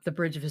back up the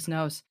bridge of his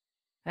nose.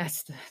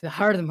 That's the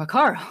heart of the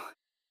Mucaro.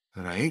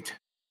 Right?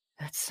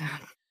 That's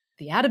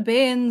the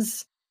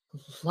Atabean's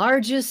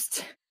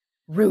largest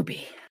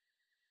ruby.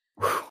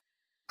 Whew.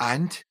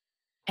 And?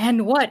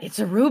 And what? It's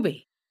a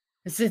ruby.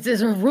 It's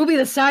a ruby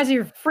the size of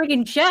your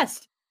friggin'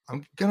 chest.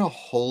 I'm gonna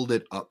hold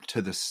it up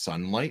to the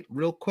sunlight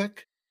real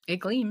quick. It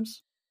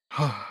gleams.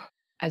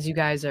 As you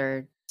guys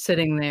are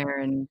sitting there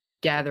and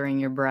gathering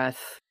your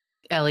breath,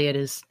 Elliot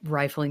is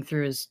rifling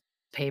through his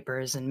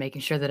papers and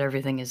making sure that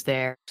everything is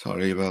there.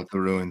 Sorry about the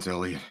ruins,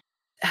 Elliot.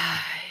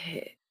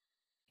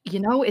 You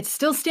know, it's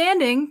still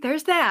standing.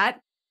 There's that.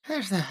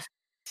 There's that.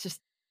 It's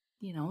just,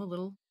 you know, a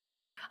little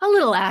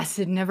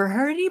acid never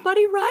hurt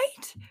anybody,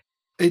 right?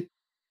 It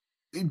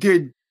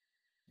did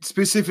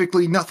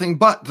specifically nothing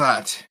but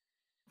that.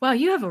 Well,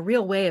 you have a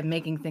real way of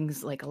making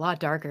things like a lot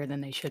darker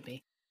than they should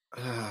be.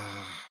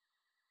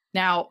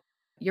 Now,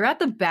 you're at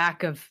the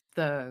back of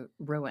the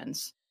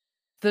ruins.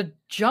 The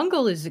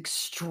jungle is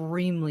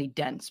extremely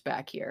dense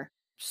back here.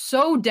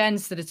 So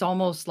dense that it's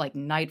almost like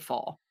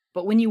nightfall.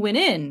 But when you went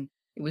in,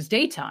 it was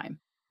daytime.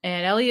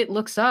 And Elliot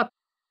looks up.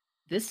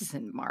 This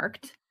isn't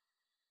marked.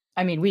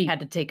 I mean, we had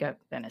to take an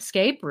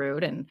escape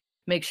route and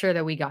make sure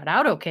that we got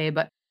out okay,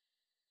 but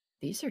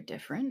these are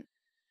different.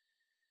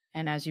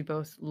 And as you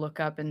both look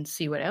up and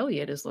see what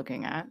Elliot is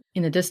looking at,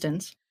 in the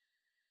distance,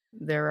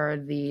 there are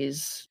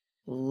these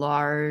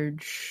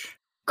large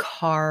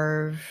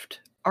carved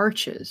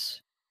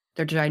arches.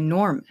 They're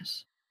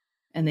ginormous.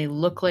 And they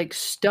look like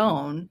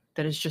stone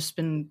that has just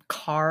been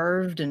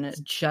carved and it's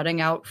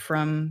jutting out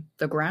from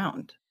the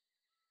ground.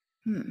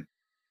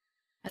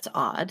 That's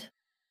odd.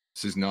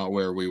 This is not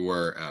where we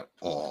were at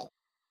all.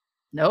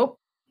 Nope,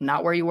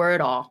 not where you were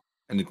at all.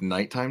 And it's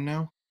nighttime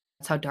now?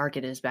 That's how dark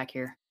it is back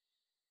here.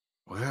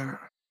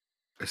 Where?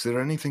 Is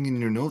there anything in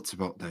your notes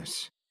about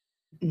this?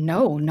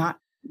 No, not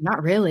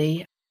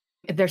really.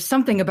 There's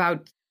something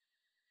about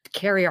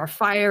carry our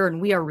fire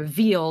and we are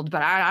revealed,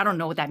 but I don't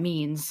know what that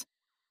means.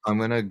 I'm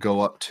going to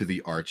go up to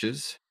the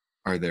arches.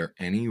 Are there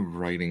any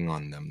writing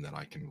on them that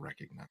I can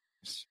recognize?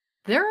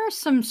 There are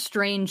some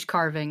strange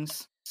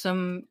carvings,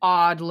 some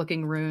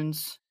odd-looking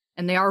runes,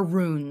 and they are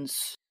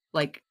runes,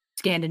 like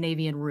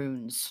Scandinavian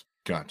runes.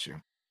 Got you.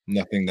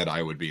 Nothing that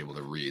I would be able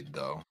to read,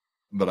 though.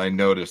 But I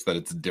noticed that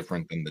it's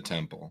different than the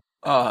temple.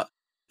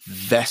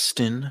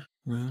 Vestin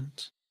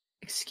runes?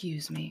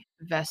 Excuse me,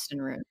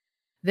 Vestin runes.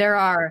 There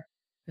are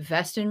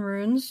Vestin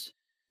runes.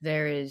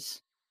 There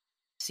is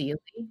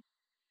Seelie.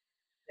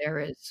 There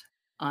is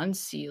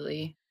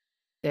Unseelie.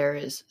 There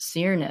is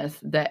Seerneth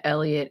that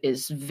Elliot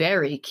is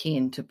very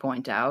keen to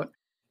point out.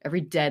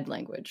 Every dead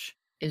language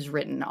is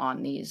written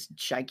on these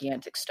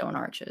gigantic stone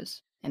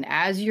arches. And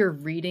as you're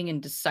reading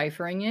and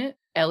deciphering it,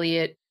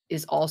 Elliot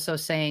is also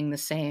saying the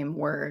same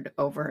word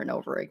over and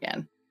over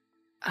again.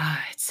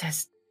 It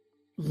says,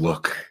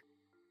 look.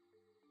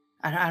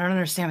 I don't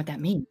understand what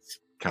that means.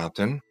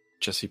 Captain?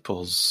 Jesse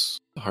pulls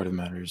the Heart of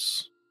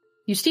Matters.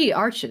 You see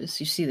arches.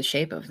 You see the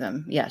shape of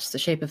them. Yes, the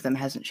shape of them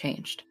hasn't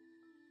changed.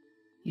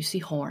 You see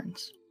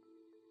horns.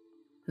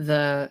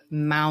 The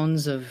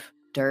mounds of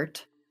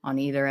dirt on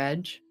either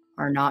edge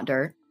are not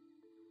dirt.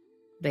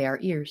 They are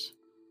ears.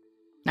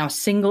 Now, a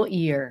single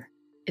ear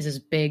is as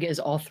big as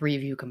all three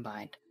of you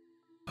combined.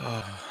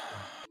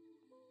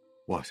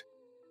 What?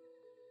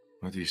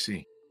 What do you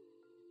see?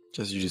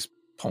 Jesse just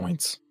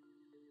points.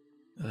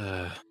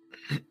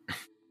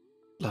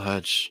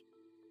 Large,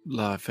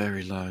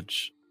 very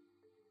large,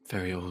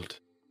 very old.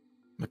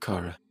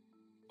 Mucaro.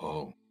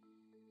 Oh.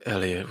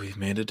 Elliot, we've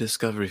made a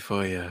discovery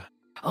for you.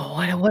 Oh,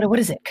 what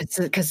is it?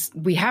 Because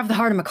we have the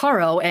Heart of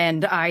Mucaro,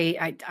 and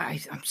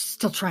I'm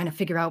still trying to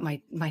figure out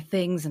my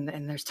things, and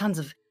there's tons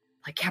of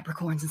like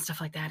Capricorns and stuff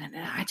like that, and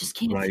I just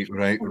can't. Right.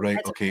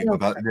 Okay,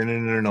 about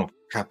no.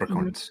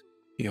 Capricorns.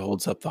 He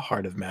holds up the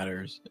Heart of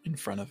Matters in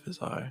front of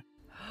his eye.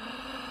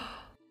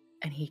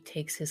 And he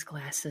takes his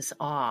glasses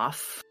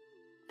off.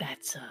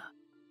 That's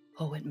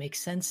it makes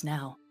sense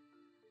now.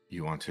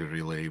 You want to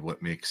relay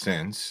what makes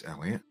sense,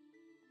 Elliot?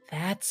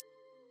 That's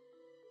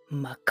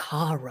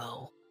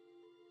Mucaro.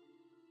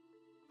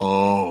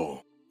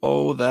 Oh,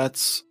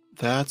 that's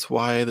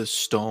why the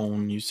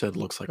stone you said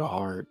looks like a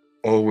heart.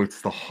 Oh,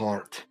 it's the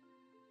heart.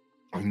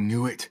 I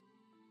knew it.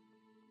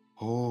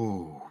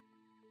 Oh.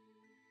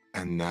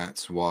 And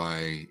that's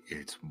why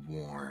it's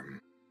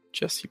warm.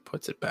 Jesse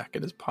puts it back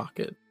in his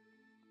pocket.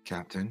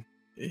 Captain?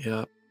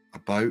 Yep.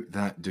 About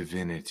that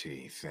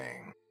divinity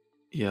thing.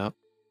 Yep.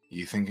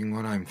 You thinking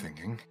what I'm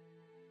thinking?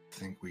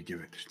 Think we give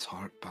it its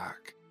heart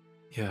back.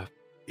 Yeah.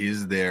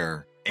 Is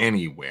there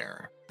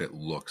anywhere that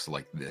looks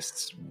like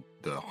this,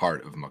 the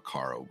heart of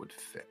Mucaro would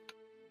fit?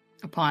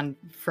 Upon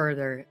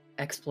further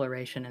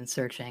exploration and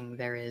searching,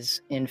 there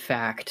is, in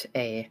fact,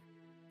 a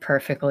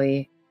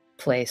perfectly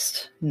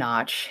placed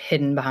notch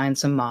hidden behind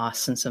some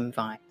moss and some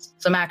vines.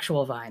 Some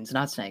actual vines,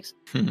 not snakes.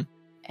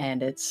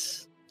 And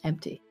it's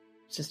empty.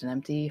 It's just an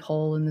empty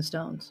hole in the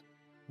stones.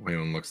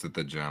 Waylon looks at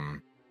the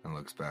gem and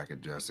looks back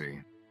at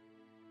Jesse.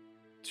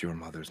 It's your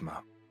mother's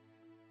map.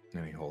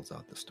 And he holds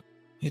out the stone.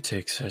 He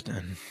takes it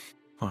and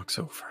walks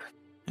over.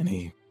 And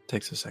he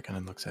takes a second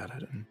and looks at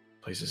it and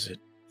places it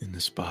in the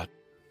spot.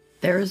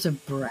 There is a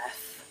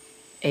breath.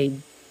 A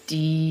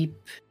deep,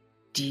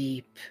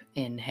 deep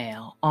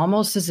inhale.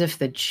 Almost as if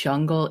the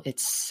jungle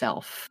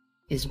itself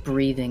is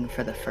breathing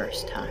for the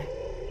first time.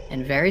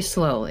 And very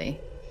slowly,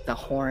 the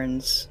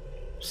horns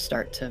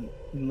start to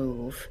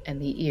move and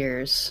the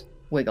ears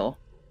wiggle.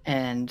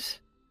 And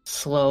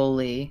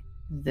slowly,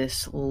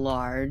 this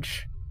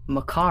large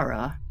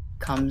Mucaro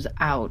comes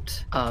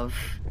out of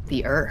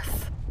the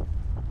earth.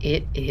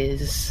 It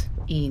is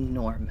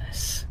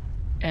enormous.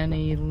 And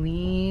he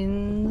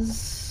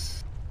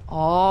leans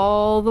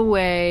all the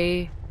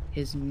way,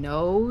 his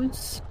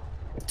nose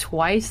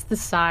twice the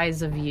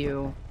size of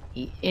you.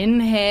 He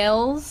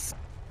inhales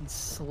and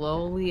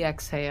slowly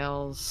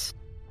exhales.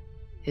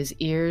 His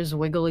ears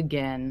wiggle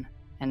again,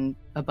 and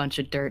a bunch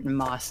of dirt and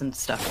moss and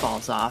stuff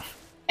falls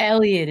off.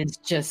 Elliot is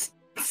just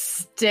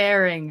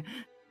staring,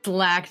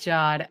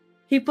 slack-jawed.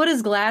 He put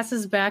his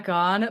glasses back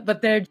on,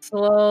 but they're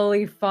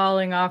slowly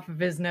falling off of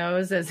his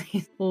nose as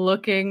he's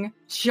looking,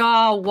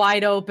 jaw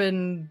wide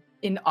open,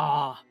 in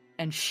awe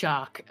and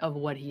shock of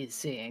what he is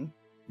seeing.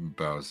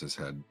 Bows his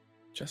head.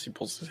 Jesse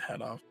pulls his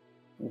head off,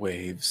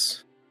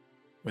 waves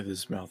with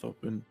his mouth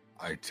open.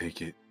 I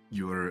take it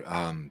you're,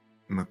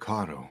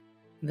 Mucaro.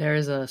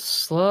 There's a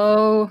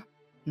slow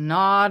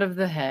nod of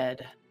the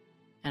head,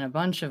 and a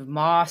bunch of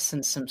moss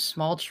and some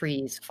small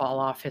trees fall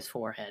off his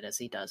forehead as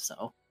he does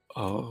so.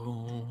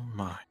 Oh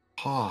my.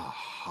 Ha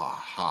ha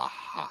ha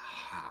ha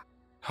ha.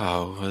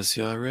 How was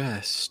your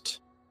rest?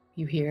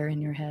 You hear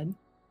in your head.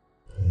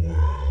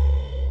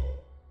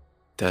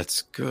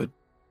 That's good.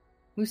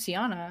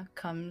 Luciana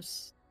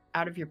comes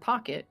out of your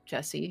pocket,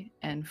 Jesse,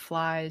 and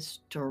flies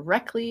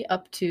directly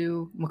up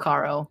to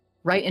Mucaro,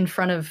 right in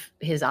front of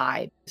his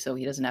eye, so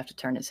he doesn't have to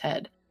turn his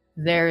head.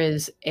 There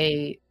is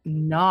a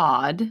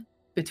nod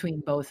between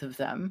both of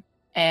them,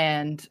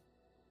 and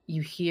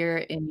you hear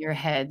in your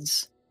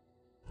heads,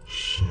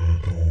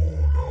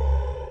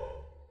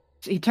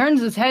 he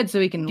turns his head so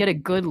he can get a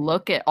good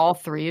look at all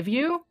three of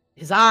you.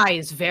 His eye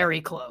is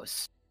very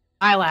close.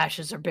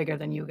 Eyelashes are bigger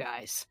than you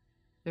guys.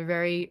 They're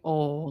very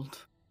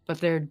old, but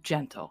they're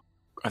gentle.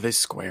 Are they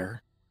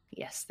square?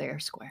 Yes, they're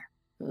square.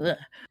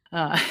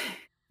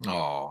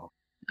 Oh.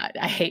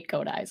 I hate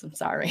goat eyes. I'm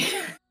sorry.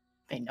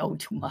 They know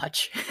too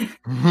much.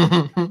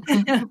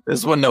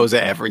 This one knows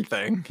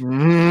everything.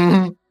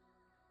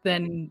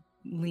 Then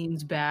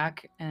leans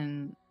back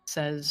and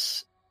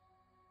says,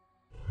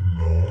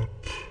 Not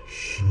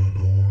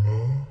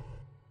Sedona?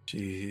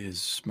 She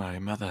is my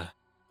mother.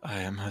 I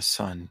am her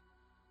son,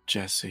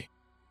 Jesse.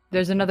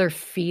 there's another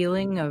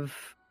feeling of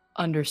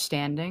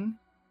understanding.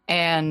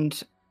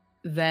 And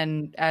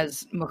then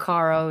as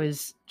Mucaro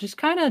is just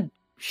kind of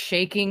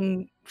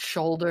shaking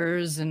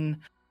shoulders, and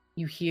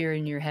you hear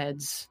in your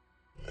heads,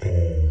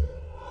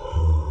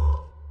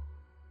 Oh,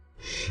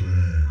 her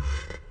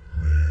saved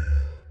me.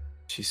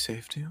 She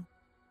saved you?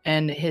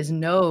 and his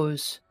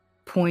nose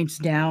points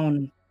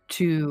down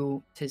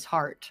to his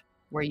heart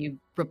where you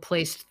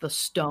replaced the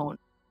stone.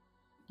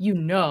 You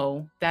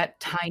know that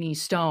tiny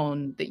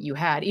stone that you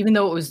had, even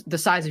though it was the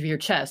size of your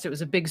chest, it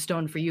was a big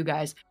stone for you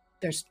guys.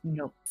 There's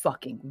no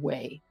fucking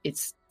way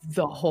it's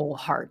the whole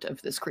heart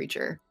of this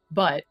creature.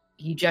 But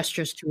he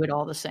gestures to it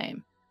all the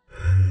same.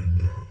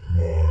 Hid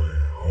my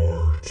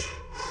heart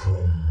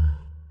from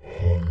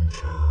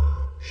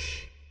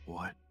hunters.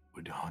 What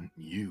would hunt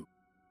you?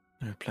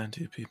 There are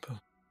plenty of people.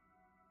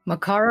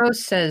 Mucaro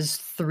says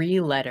 3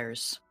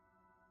 letters.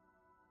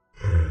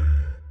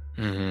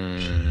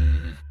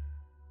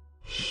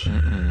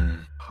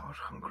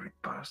 Power-hungry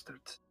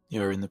bastards.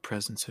 You're in the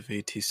presence of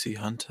ATC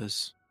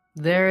hunters.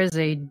 There is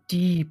a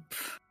deep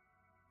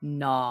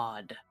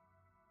nod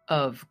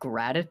of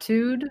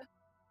gratitude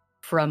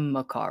from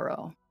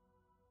Mucaro.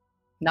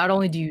 Not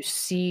only do you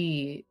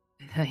see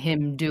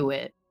him do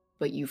it,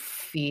 but you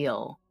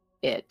feel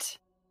it.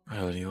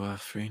 Well, you are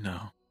free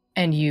now.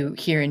 And you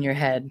hear in your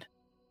head,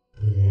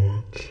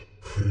 What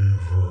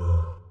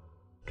favor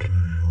do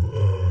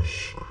you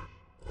ask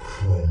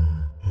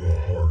from the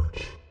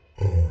heart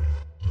of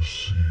the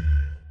sea?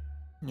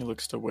 He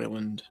looks to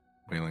Wayland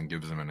Waylon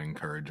gives him an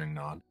encouraging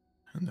nod.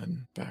 and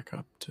then back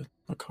up to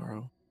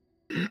Mucaro.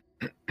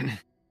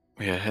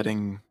 We are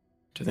heading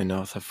to the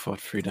north of Fort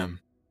Freedom.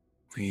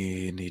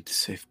 We need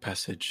safe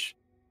passage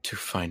to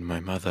find my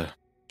mother.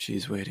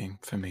 She's waiting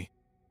for me.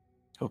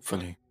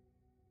 Hopefully.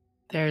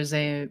 there's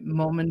a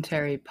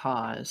momentary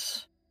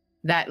pause.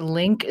 That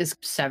link is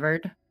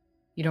severed.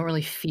 You don't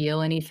really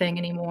feel anything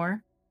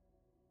anymore.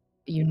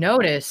 You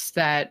notice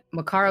that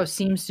Mucaro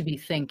seems to be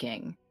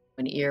thinking.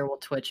 An ear will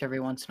twitch every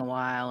once in a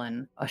while,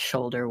 and a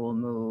shoulder will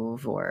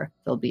move, or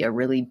there'll be a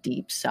really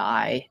deep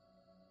sigh.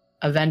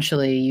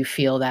 Eventually, you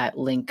feel that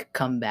link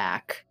come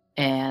back,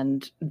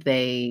 and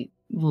they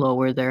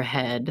lower their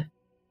head.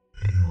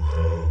 You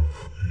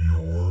have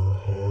your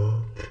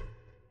heart?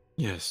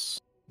 Yes.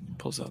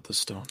 Pulls out the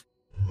stone.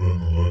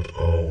 Then let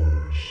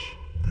ours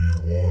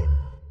be one.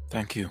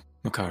 Thank you,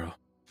 Mucaro.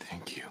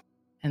 Thank you.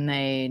 And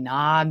they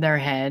nod their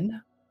head,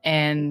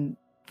 and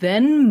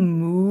then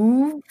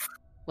move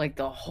like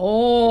the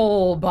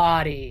whole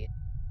body.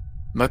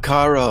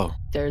 Mucaro!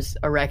 There's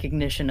a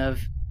recognition of,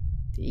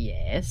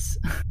 yes.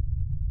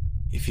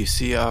 If you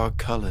see our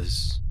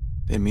colors,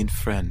 they mean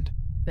friend.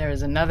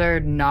 There's another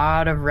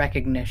nod of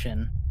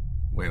recognition.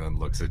 Waylon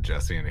looks at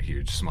Jesse and a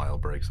huge smile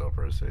breaks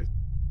over his face.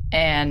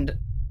 And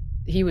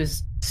he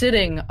was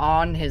sitting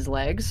on his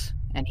legs,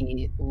 and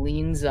he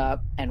leans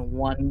up, and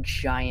one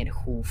giant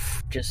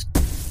hoof just,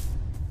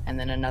 and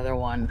then another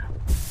one.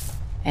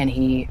 And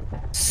he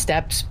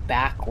steps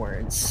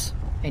backwards,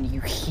 and you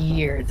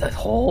hear the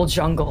whole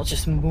jungle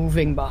just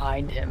moving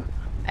behind him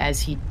as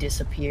he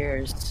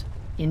disappears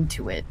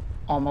into it,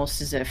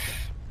 almost as if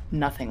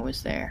nothing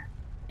was there.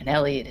 And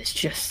Elliot is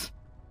just,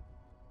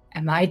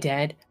 am I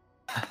dead?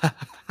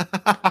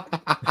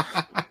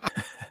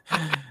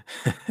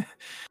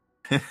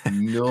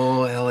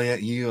 No,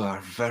 Elliot, you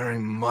are very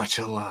much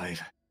alive.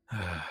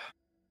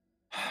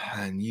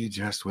 And you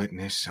just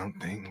witnessed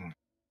something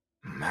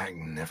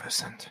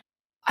magnificent.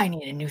 I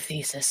need a new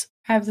thesis.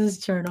 Have this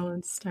journal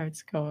and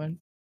starts going.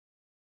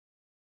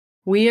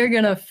 We are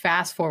going to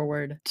fast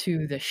forward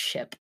to the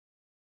ship.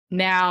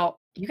 Now,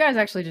 you guys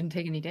actually didn't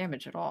take any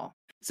damage at all.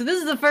 So this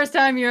is the first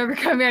time you're ever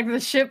coming back to the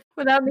ship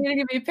without needing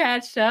to be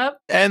patched up.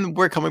 And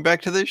we're coming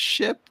back to this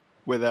ship?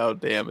 without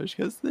damage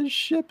because the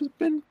ship has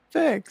been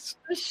fixed.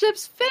 The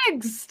ship's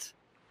fixed.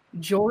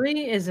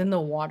 Jory is in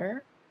the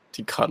water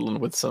He cuddling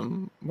with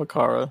some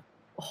Mucaro.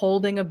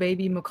 holding a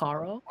baby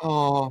Mucaro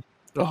Oh,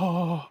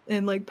 Oh.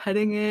 and like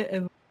petting it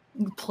and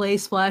play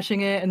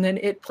splashing it, and then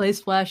it play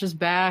splashes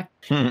back.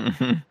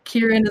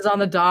 Kieran is on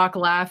the dock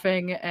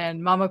laughing,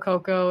 and Mama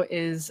Coco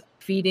is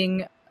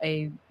feeding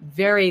a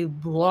very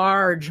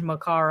large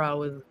Mucaro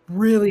with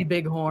really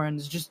big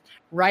horns just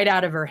right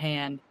out of her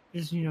hand,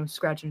 just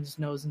scratching his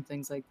nose and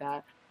things like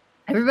that.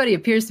 Everybody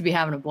appears to be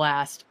having a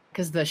blast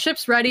because the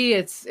ship's ready.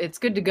 It's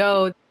good to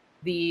go.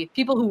 The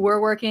people who were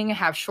working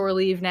have shore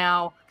leave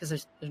now because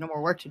there's no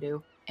more work to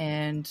do.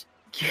 And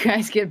you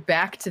guys get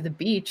back to the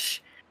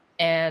beach,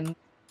 and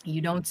you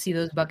don't see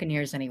those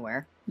Buccaneers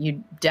anywhere.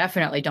 You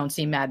definitely don't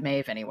see Mad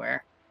Maeve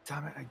anywhere.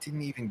 damn it. I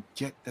didn't even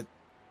get the...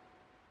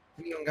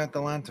 We don't got the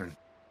lantern.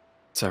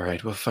 It's all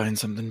right. We'll find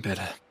something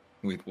better.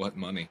 With what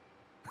money?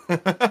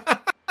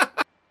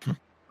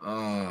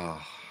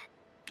 Oh,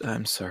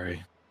 I'm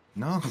sorry.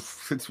 no,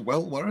 it's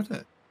well worth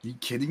it. You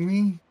kidding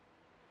me?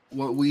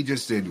 What we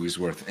just did was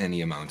worth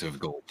any amount of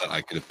gold that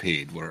I could have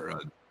paid. We're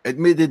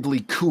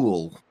admittedly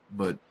cool,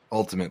 but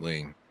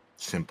ultimately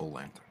simple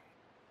lantern.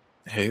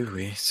 Hey,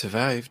 we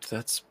survived.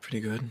 That's pretty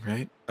good,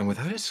 right? And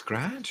without a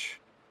scratch,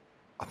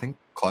 I think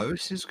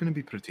Klaus is going to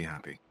be pretty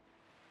happy.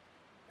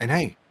 And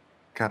hey,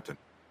 Captain.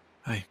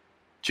 Hi.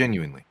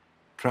 Genuinely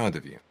proud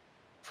of you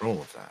for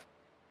all of that.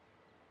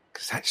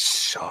 Because that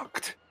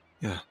sucked.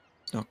 Yeah,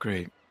 it's not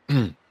great.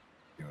 You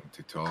want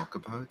to talk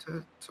about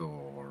it,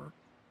 or...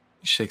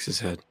 He shakes his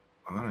head.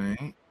 All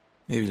right.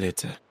 Maybe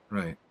later.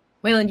 Right.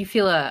 Waylon, you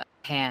feel a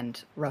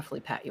hand roughly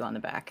pat you on the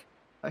back.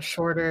 A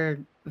shorter,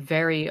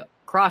 very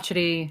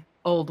crotchety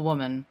old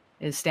woman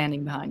is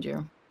standing behind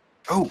you.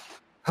 Oh,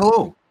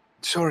 hello.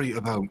 Sorry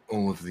about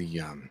all of the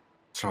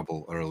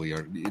trouble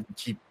earlier.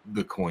 Keep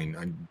the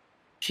coin.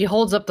 She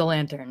holds up the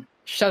lantern,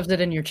 shoves it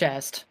in your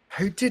chest,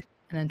 How did...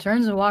 and then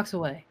turns and walks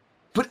away.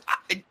 But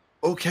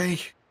okay.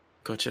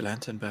 Got your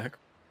lantern back.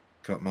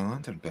 Got my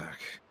lantern back.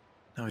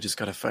 Now we just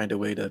gotta find a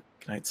way to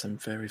ignite some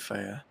fairy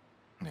fire.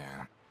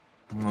 Yeah.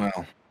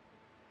 Well,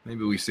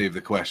 maybe we save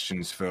the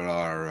questions for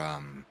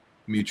our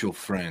mutual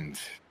friend.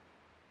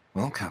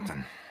 Well,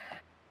 Captain,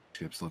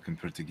 ship's looking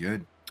pretty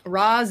good.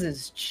 Roz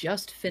is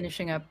just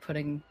finishing up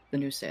putting the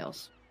new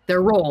sails.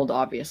 They're rolled,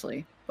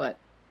 obviously, but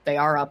they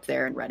are up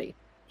there and ready.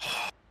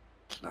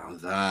 Now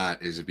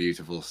that is a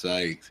beautiful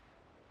sight.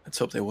 Let's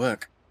hope they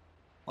work.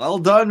 Well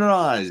done,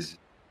 Roz.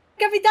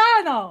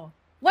 Capitano!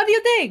 What do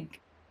you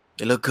think?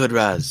 They look good,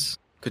 Raz.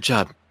 Good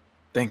job.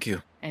 Thank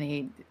you. And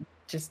he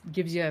just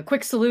gives you a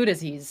quick salute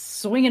as he's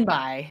swinging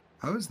by.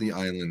 How is the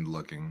island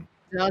looking?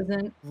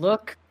 Doesn't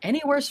look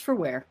any worse for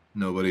wear.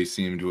 Nobody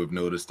seemed to have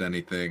noticed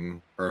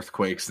anything.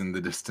 Earthquakes in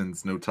the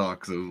distance. No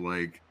talks of,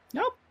 like...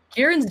 Nope.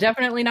 Kieran's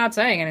definitely not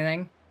saying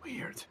anything.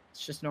 Weird.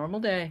 It's just normal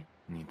day.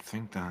 You'd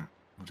think that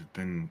would have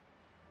been...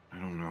 I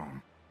don't know.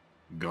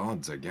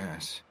 Gods, I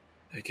guess.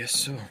 I guess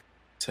so.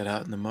 Set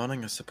out in the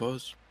morning, I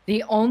suppose.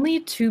 The only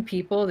two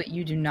people that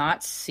you do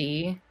not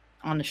see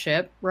on the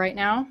ship right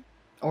now,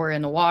 or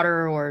in the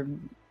water, or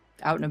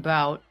out and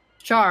about,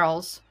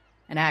 Charles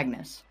and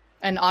Agnes.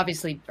 And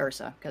obviously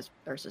Ursa, because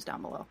Ursa's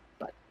down below.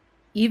 But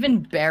even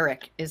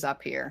Barrick is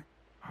up here.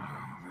 Oh,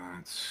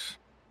 that's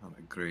not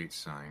a great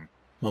sign.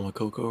 Mama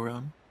Coco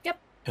around? Yep.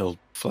 He'll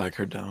flag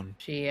her down.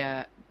 She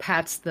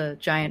pats the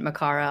giant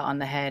Mucaro on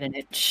the head, and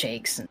it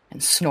shakes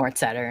and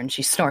snorts at her, and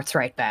she snorts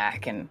right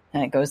back, and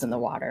it goes in the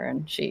water,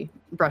 and she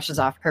brushes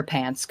off her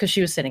pants, because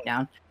she was sitting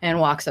down, and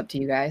walks up to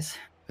you guys.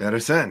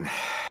 Edison.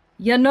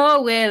 You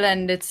know,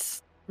 Wayland,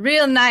 it's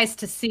real nice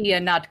to see you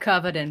not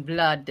covered in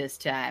blood this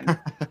time.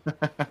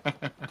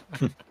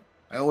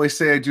 I always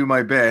say I do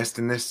my best,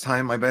 and this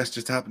time my best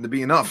just happened to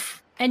be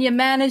enough. And you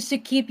managed to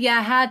keep your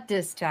hat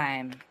this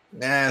time.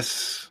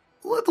 Yes,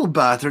 a little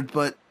battered,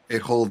 but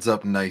it holds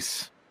up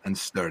nice and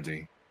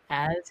sturdy.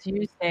 As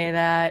you say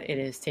that, it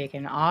is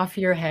taken off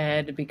your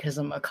head because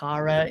a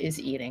Mucaro is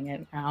eating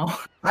it now.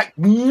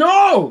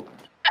 No!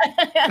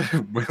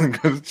 Willing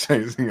goes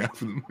chasing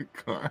after the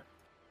car.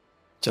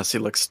 Jesse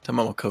looks to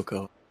Mama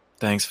Coco.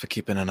 Thanks for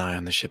keeping an eye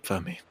on the ship for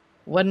me.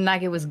 Wasn't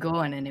like it was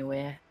going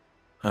anywhere.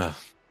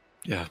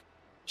 Yeah.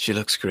 She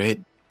looks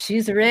great.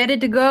 She's ready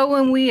to go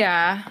when we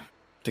are.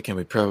 Thinking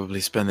we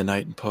probably spend the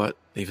night in port,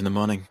 leave in the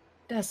morning.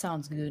 That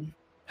sounds good.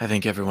 I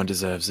think everyone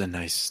deserves a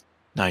nice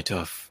night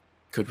off.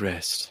 Good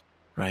rest,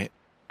 right?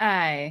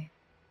 I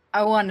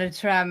want to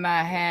try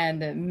my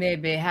hand at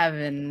maybe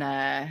having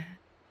that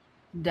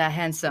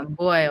handsome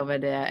boy over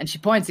there. And she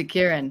points at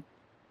Kieran.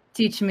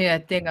 Teach me a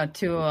thing or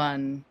two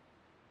on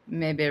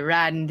maybe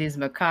riding these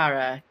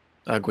Mucaro.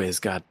 Agwe's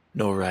got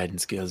no riding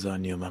skills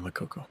on you, Mama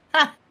Coco.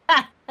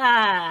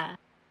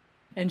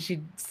 And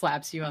she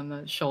slaps you on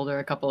the shoulder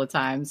a couple of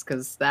times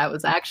because that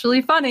was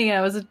actually funny.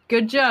 It was a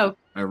good joke.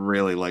 I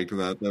really liked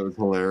that. That was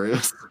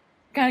hilarious.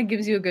 Kind of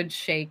gives you a good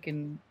shake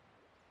and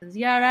says,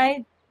 "You all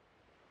right?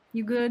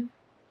 You good?"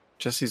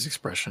 Jesse's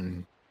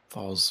expression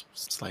falls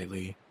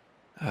slightly.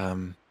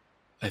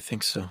 I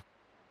think so.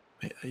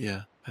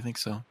 Yeah, I think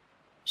so.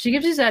 She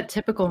gives you that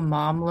typical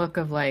mom look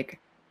of like,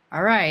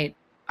 all right,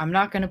 I'm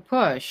not going to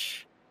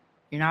push.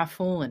 You're not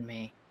fooling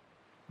me.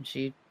 And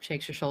she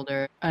shakes her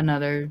shoulder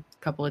another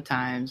couple of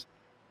times.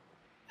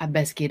 I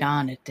best get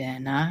on it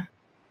then, huh?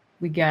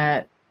 We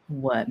got,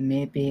 what,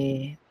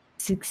 maybe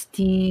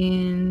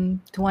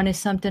 16, 20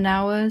 something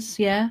hours,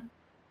 yeah?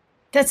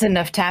 That's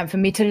enough time for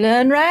me to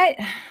learn, right?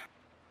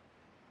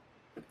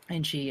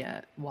 And she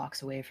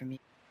walks away from you.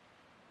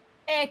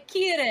 Hey,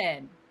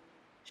 Kieran,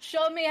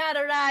 show me how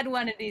to ride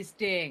one of these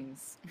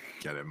things.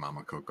 Get it,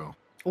 Mama Coco.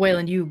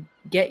 Waylon, you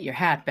get your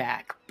hat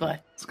back,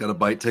 but It's got a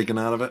bite taken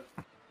out of it.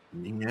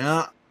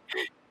 Yeah.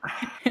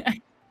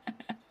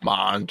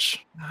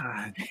 Munch.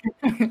 Ah,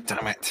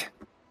 damn it.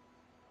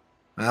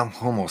 Well,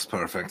 almost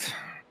perfect.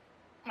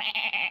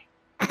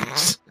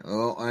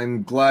 Well,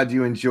 I'm glad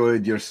you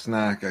enjoyed your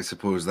snack. I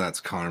suppose that's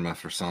karma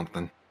for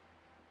something.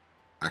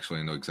 Actually,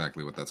 I know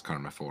exactly what that's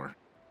karma for.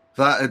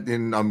 That,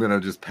 and I'm gonna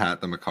just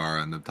pat the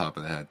Mucaro on the top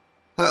of the head.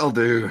 That'll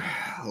do,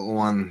 little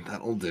one.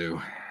 That'll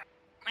do.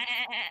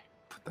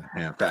 Put the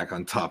hat back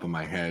on top of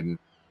my head.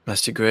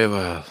 Master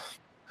Greywell,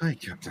 Hi,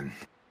 Captain.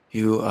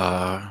 you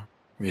are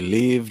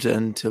relieved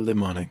until the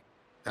morning.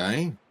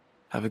 Hey,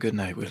 Have a good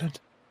night, Willard.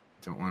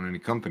 don't want any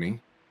company.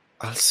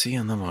 I'll see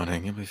you in the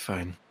morning. You'll be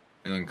fine.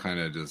 And then kind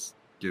of just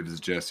gives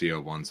Jesse a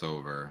once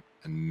over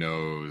and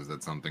knows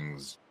that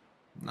something's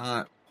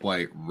not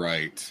quite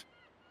right.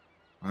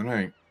 All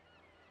right.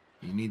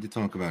 You need to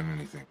talk about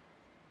anything.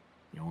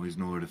 You always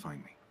know where to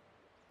find me.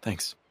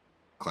 Thanks.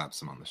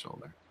 Claps him on the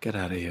shoulder. Get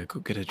out of here.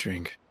 Go get a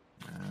drink.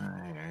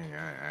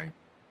 Aye.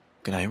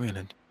 Good night,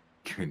 Willard.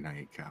 Good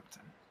night,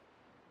 Captain.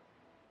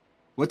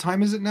 What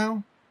time is it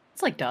now?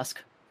 it's like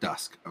dusk.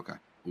 Dusk. Okay.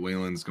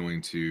 Waylon's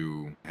going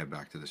to head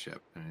back to the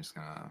ship and he's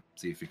gonna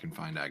see if he can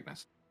find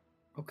Agnes.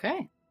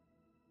 Okay.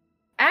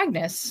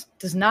 Agnes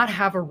does not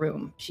have a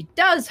room. She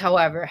does,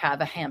 however, have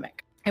a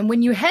hammock. And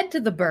when you head to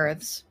the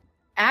berths,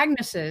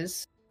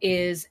 Agnes's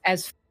is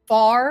as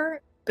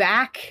far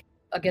back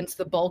against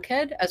the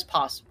bulkhead as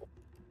possible.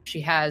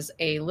 She has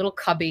a little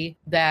cubby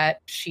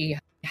that she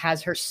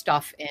has her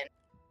stuff in.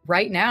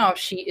 Right now,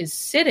 she is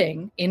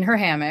sitting in her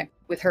hammock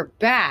with her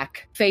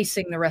back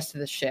facing the rest of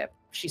the ship.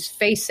 She's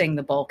facing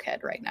the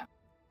bulkhead right now.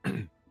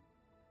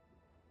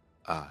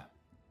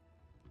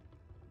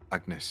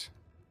 Agnes.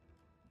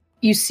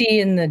 You see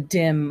in the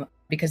dim,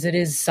 because it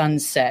is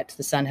sunset,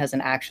 the sun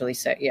hasn't actually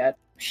set yet.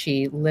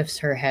 She lifts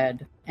her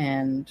head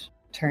and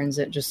turns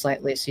it just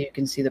slightly so you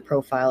can see the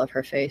profile of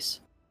her face.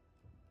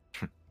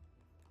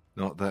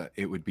 Not that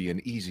it would be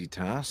an easy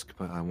task,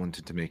 but I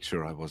wanted to make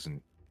sure I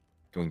wasn't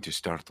going to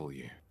startle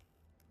you.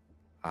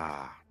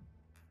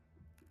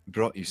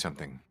 Brought you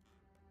something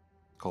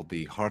called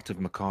the Heart of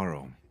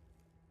Mucaro.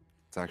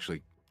 It's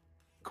actually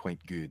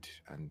quite good,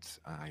 and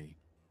I'm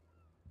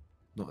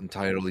not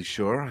entirely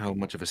sure how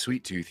much of a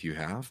sweet tooth you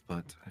have,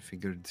 but I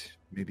figured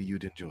maybe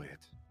you'd enjoy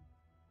it.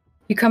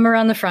 You come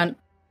around the front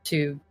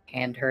to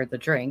hand her the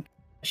drink.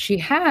 She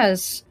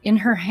has in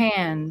her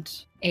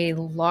hand a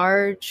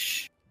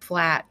large,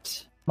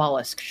 flat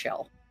mollusk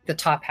shell. The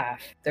top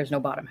half, there's no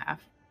bottom half.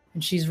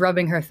 And she's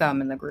rubbing her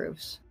thumb in the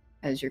grooves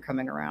as you're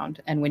coming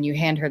around. And when you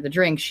hand her the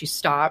drink, she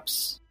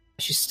stops.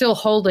 She's still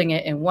holding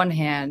it in one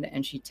hand,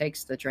 and she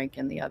takes the drink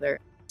in the other.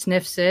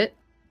 Sniffs it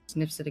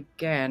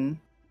again,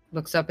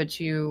 looks up at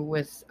you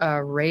with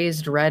a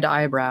raised red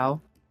eyebrow,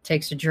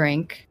 takes a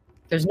drink.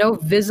 There's no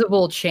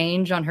visible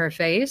change on her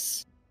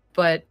face,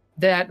 but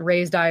that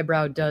raised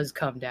eyebrow does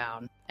come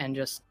down and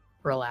just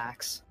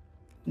relax.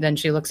 Then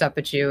she looks up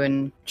at you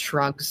and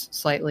shrugs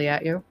slightly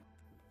at you.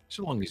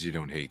 So long as you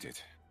don't hate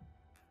it.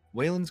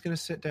 Waylon's going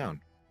to sit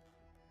down.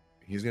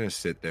 He's going to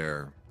sit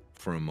there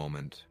for a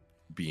moment,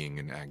 being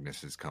in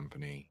Agnes's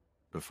company,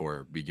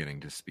 before beginning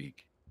to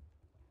speak.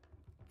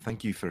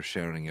 Thank you for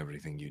sharing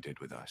everything you did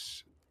with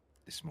us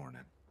this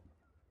morning.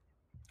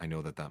 I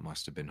know that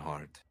must have been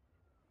hard.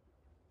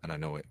 And I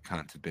know it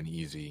can't have been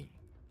easy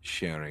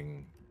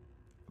sharing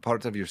a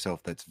part of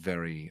yourself that's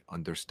very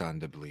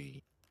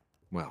understandably,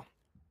 well,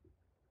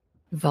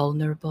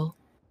 Vulnerable.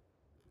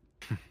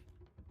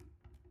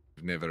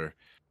 I've never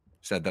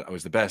said that I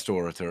was the best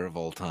orator of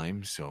all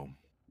time, so,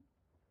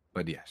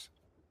 but yes.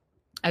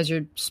 As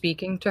you're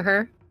speaking to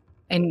her,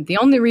 and the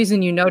only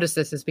reason you notice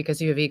this is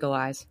because you have eagle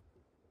eyes.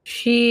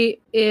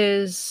 She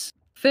is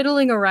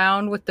fiddling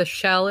around with the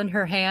shell in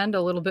her hand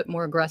a little bit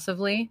more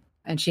aggressively,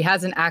 and she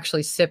hasn't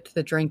actually sipped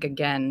the drink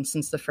again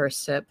since the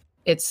first sip.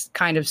 It's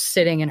kind of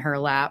sitting in her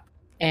lap,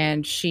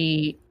 and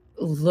she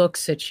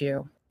looks at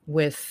you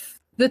with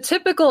the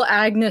typical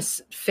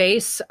Agnes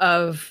face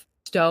of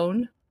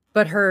stone,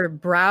 but her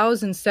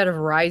brows, instead of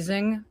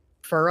rising,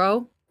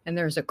 furrow, and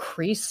there's a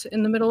crease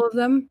in the middle of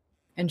them,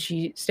 and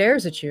she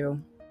stares at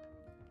you.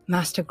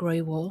 Master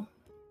Greywall?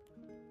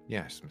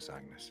 Yes, Miss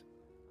Agnes.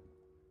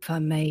 If I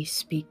may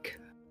speak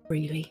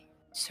freely,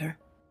 sir.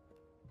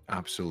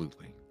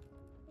 Absolutely.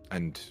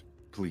 And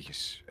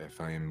please,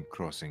 if I am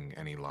crossing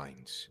any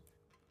lines,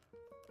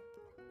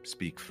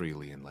 speak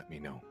freely and let me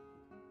know.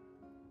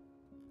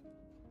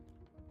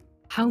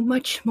 How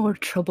much more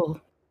trouble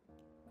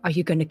are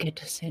you going to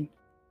get us in?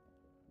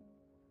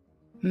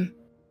 How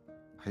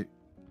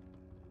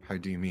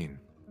do you mean?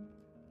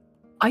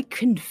 I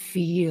can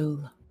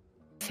feel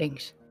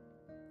things.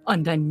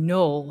 And I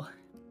know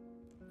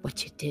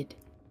what you did.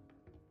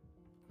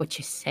 What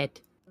you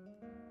said.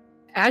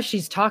 As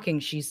she's talking,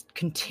 she's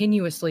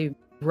continuously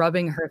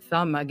rubbing her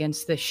thumb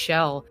against this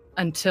shell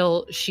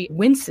until she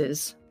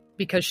winces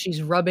because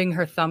she's rubbing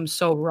her thumb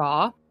so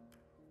raw.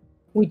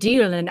 We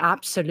deal in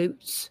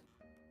absolutes.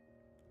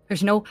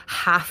 There's no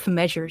half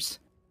measures.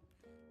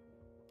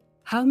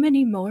 How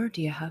many more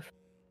do you have?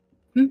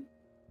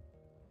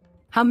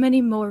 How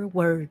many more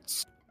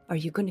words are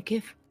you going to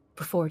give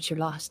before it's your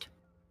last?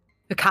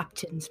 The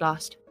captain's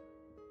last.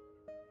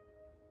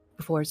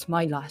 Before it's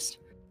my last.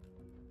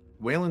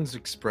 Waylon's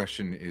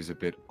expression is a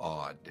bit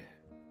odd.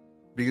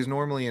 Because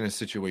normally in a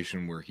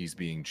situation where he's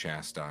being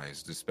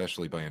chastised,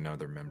 especially by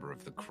another member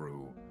of the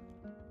crew,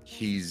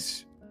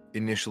 he's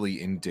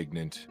initially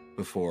indignant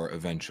before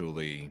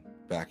eventually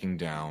backing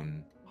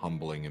down,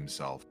 humbling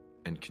himself,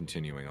 and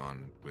continuing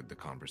on with the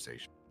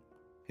conversation.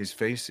 His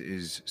face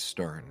is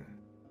stern.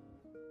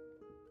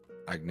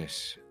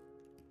 Agnes,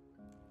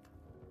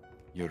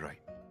 you're right.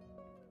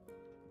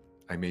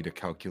 I made a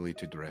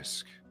calculated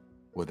risk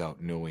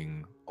without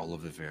knowing all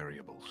of the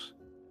variables,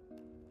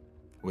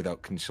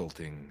 without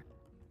consulting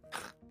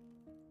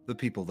the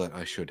people that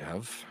I should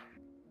have,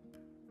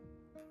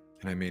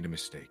 and I made a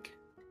mistake.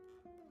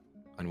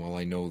 And while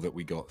I know that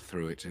we got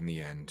through it in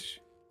the end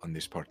on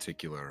this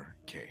particular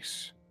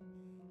case,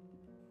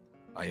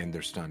 I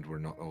understand we're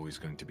not always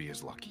going to be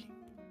as lucky.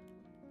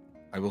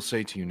 I will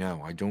say to you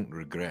now, I don't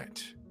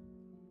regret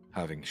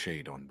having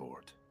Shade on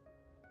board.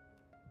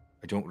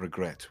 I don't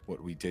regret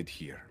what we did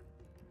here.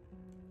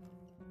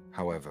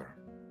 However,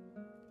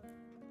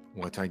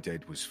 what I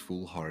did was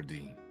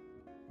foolhardy,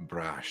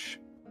 brash,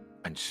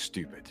 and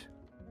stupid.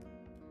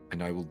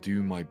 And I will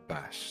do my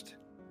best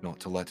not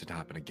to let it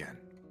happen again.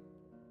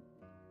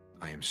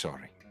 I am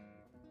sorry.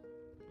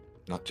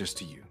 Not just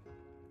to you,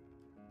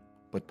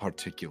 but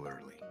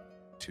particularly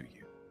to you.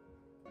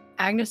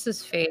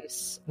 Agnes's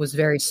face was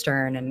very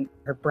stern and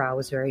her brow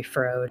was very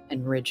furrowed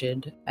and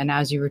rigid. And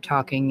as you were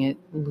talking, it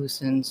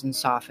loosens and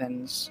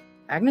softens.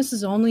 Agnes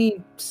is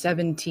only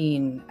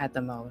 17 at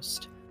the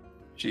most.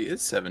 She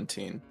is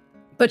 17.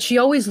 But she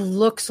always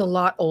looks a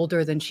lot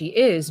older than she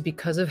is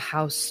because of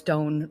how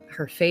stone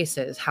her face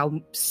is, how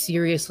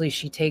seriously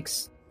she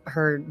takes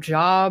her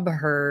job,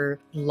 her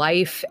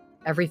life.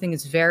 Everything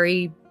is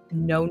very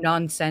no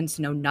nonsense,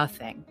 no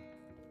nothing.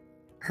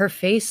 Her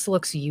face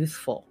looks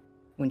youthful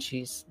when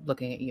she's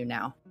looking at you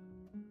now.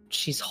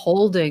 She's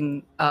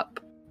holding up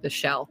the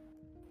shell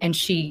and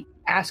she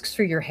asks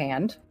for your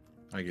hand.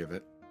 I give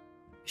it.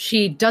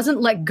 She doesn't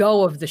let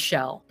go of the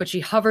shell, but she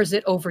hovers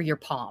it over your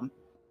palm.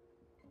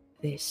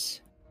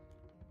 This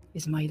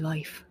is my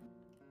life.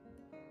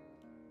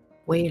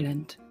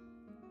 Wayland.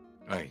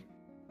 Aye.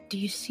 Do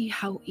you see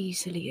how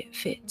easily it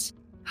fits?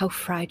 How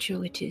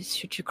fragile it is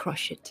should you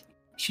crush it?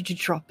 Should you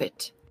drop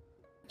it?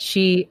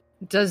 She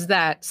does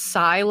that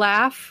sigh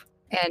laugh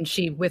and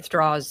she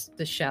withdraws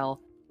the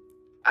shell.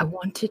 I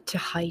wanted to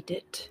hide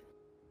it,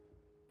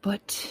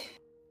 but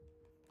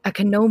I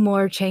can no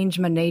more change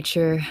my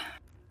nature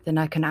than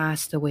I can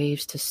ask the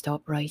waves to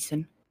stop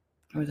rising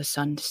or the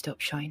sun to stop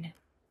shining.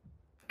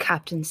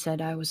 Captain said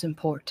I was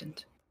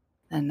important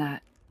and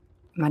that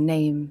my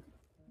name,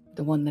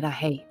 the one that I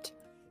hate,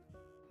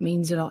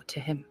 means a lot to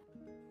him.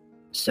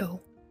 So,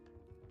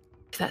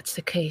 if that's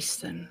the case,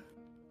 then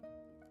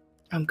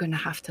I'm going to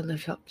have to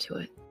live up to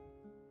it.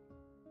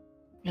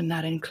 And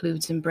that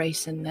includes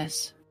embracing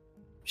this.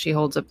 She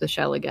holds up the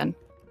shell again.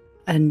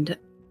 And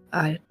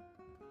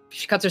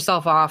she cuts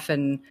herself off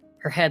and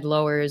her head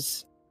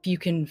lowers. You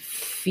can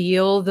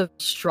feel the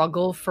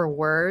struggle for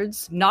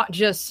words, not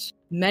just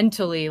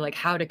mentally, like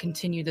how to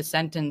continue the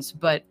sentence,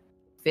 but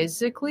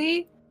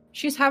physically,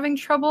 she's having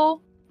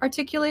trouble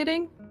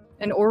articulating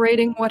and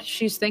orating what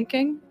she's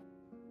thinking.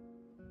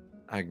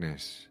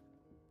 Agnes,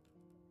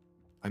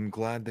 I'm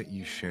glad that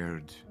you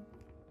shared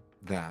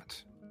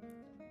that.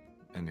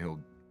 And he'll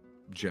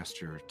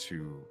gesture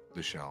to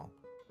the shell.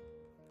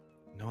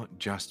 Not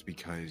just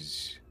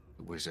because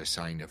it was a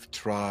sign of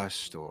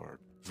trust or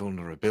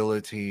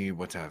vulnerability,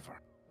 whatever.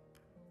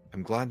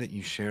 I'm glad that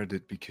you shared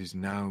it because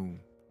now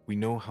we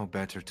know how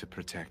better to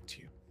protect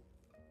you.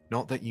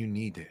 Not that you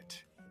need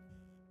it,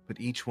 but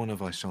each one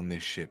of us on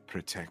this ship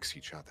protects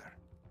each other.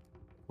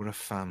 We're a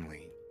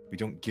family. We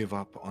don't give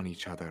up on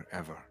each other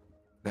ever.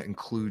 That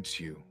includes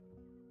you.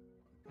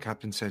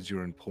 Captain says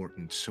you're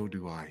important, so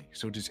do I.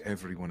 So does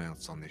everyone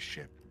else on this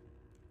ship.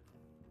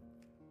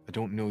 I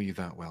don't know you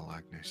that well,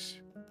 Agnes.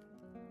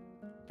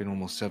 Been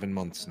almost 7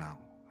 months now,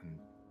 and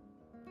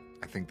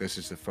I think this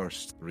is the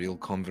first real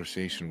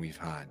conversation we've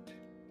had.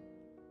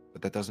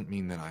 But that doesn't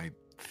mean that I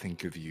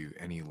think of you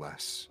any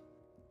less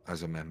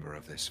as a member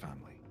of this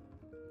family.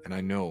 And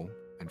I know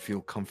and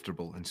feel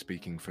comfortable in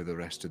speaking for the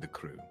rest of the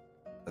crew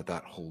that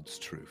that holds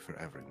true for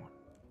everyone.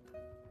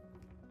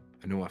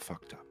 I know I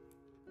fucked up.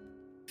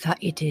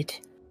 that you did.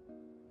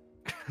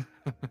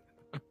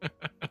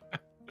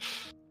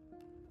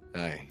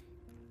 Aye.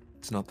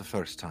 It's not the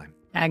first time.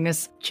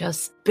 Agnes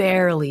just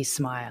barely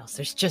smiles.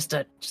 There's just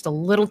a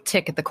little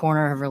tick at the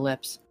corner of her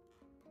lips.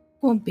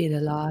 Won't be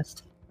the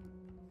last.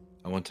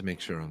 I want to make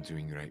sure I'm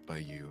doing right by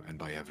you and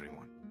by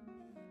everyone.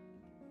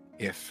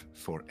 If,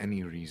 for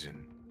any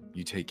reason,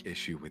 you take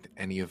issue with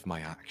any of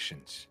my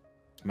actions,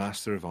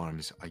 Master of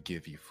Arms, I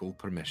give you full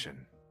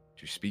permission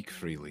to speak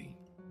freely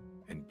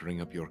and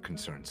bring up your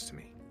concerns to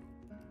me.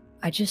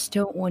 I just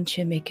don't want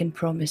you making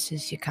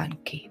promises you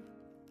can't keep.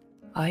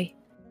 Aye?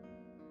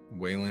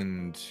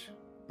 Wayland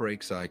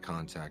breaks eye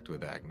contact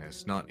with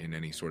Agnes, not in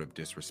any sort of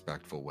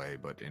disrespectful way,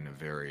 but in a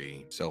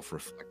very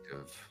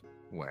self-reflective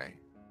way,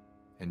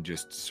 and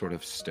just sort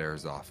of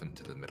stares off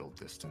into the middle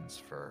distance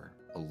for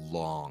a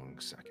long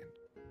second,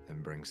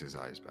 and brings his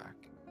eyes back.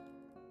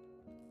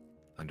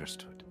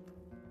 Understood.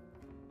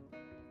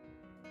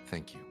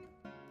 Thank you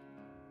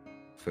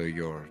for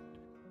your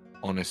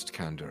honest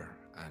candor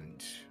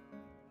and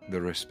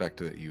the respect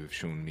that you have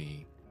shown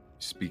me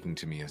speaking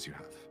to me as you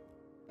have,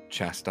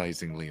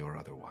 chastisingly or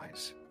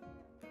otherwise.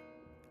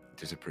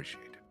 It is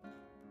appreciated.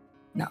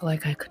 Not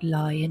like I could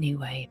lie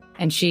anyway.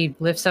 And she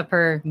lifts up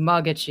her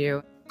mug at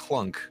you,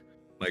 Clunk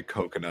like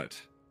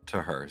coconut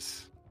to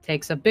hers.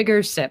 takes a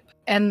bigger sip.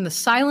 And the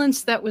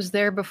silence that was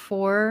there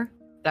before,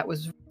 that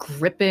was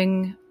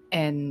gripping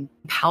and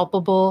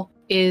palpable,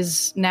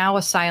 is now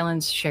a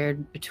silence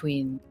shared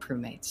between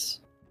crewmates,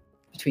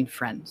 between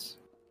friends.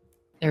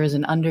 There is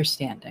an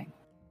understanding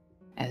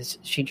as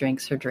she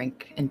drinks her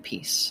drink in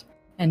peace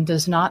and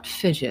does not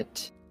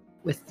fidget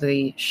with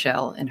the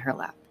shell in her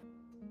lap.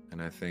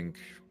 And I think,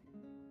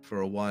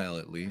 for a while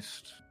at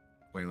least,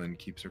 Wayland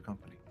keeps her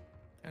company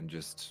and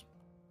just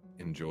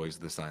enjoys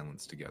the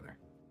silence together.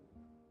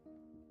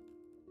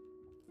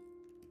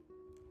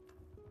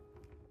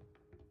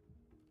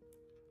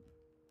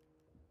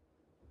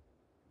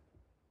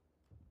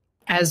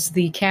 As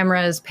the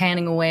camera is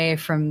panning away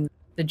from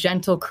the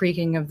gentle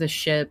creaking of the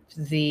ship,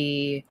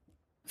 the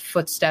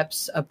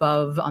footsteps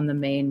above on the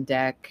main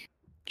deck.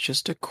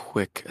 Just a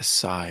quick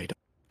aside.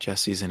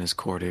 Jesse's in his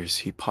quarters.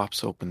 He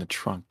pops open the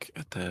trunk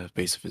at the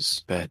base of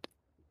his bed,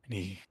 and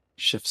he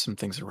shifts some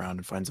things around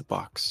and finds a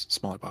box,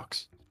 smaller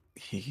box.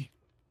 He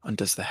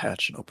undoes the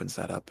hatch and opens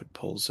that up and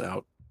pulls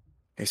out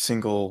a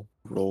single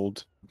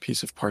rolled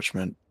piece of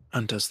parchment,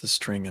 undoes the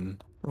string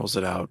and rolls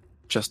it out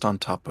just on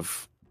top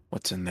of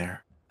what's in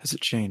there. Has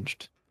it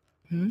changed?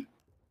 The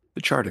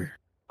charter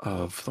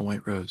of the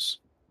White Rose.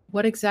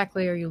 What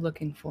exactly are you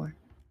looking for?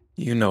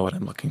 You know what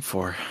I'm looking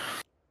for.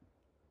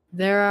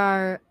 There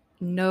are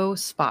no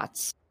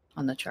spots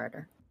on the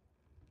charter,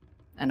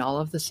 and all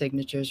of the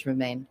signatures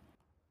remain.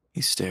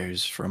 He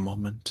stares for a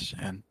moment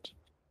and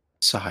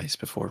sighs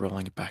before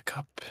rolling it back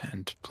up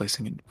and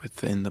placing it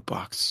within the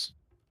box.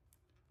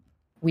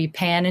 We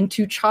pan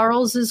into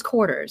Charles's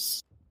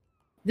quarters.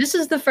 This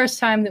is the first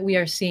time that we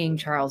are seeing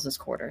Charles's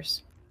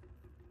quarters.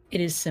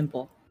 It is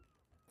simple.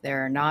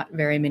 There are not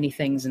very many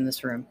things in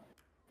this room.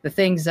 The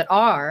things that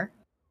are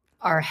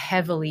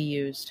heavily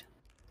used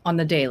on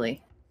the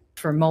daily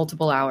for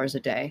multiple hours a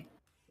day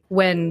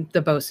when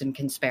the bosun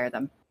can spare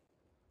them.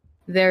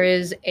 There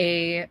is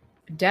a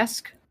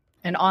desk,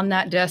 and on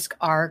that desk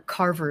are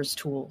carver's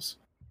tools,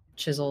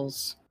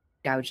 chisels,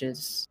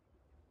 gouges,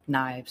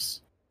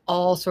 knives,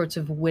 all sorts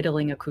of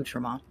whittling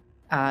accoutrement.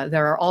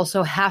 There are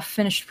also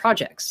half-finished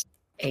projects,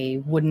 a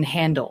wooden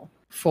handle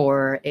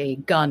for a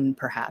gun,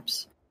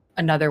 perhaps,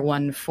 another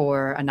one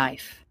for a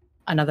knife,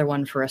 another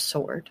one for a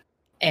sword.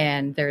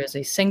 And there is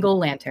a single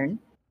lantern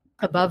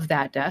above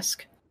that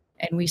desk,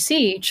 and we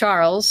see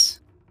Charles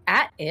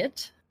at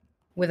it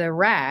with a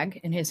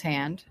rag in his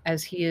hand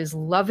as he is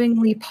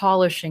lovingly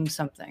polishing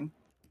something.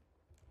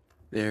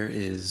 There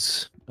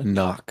is a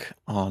knock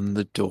on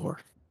the door.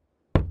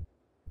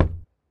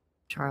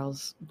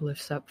 Charles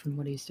lifts up from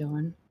what he's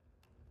doing.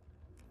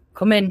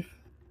 Come in.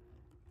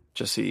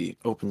 Jesse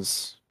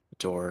opens the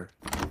door.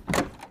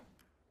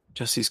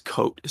 Jesse's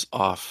coat is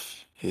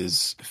off.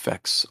 His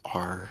effects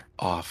are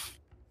off.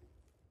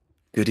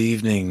 Good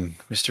evening,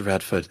 Mr.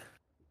 Radford.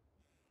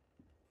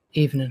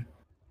 Evening.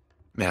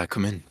 May I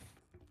come in?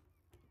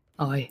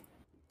 Aye.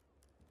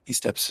 He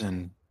steps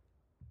in,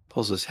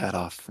 pulls his hat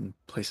off, and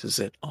places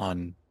it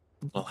on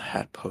a little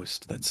hat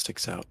post that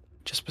sticks out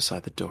just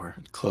beside the door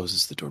and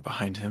closes the door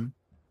behind him.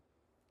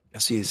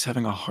 Jesse is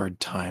having a hard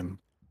time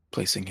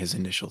placing his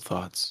initial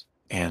thoughts,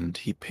 and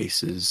he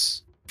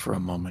paces for a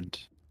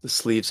moment. The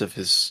sleeves of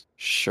his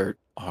shirt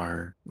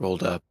are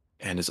rolled up,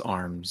 and his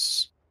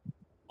arms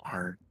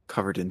are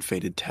covered in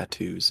faded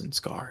tattoos and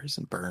scars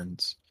and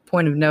burns.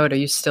 Point of note, are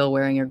you still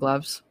wearing your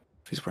gloves?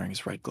 He's wearing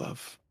his right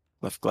glove.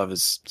 Left glove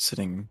is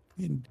sitting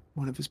in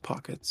one of his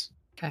pockets.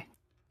 Okay.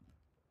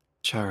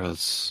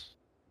 Charles,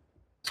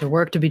 So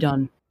work to be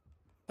done.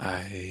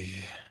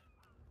 it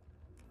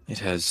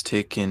has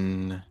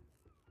taken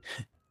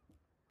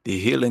the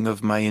healing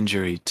of my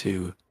injury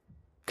to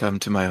come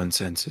to my own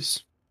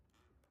senses.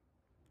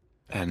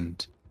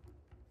 And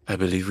I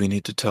believe we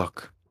need to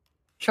talk.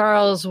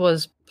 Charles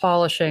was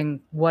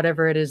polishing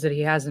whatever it is that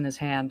he has in his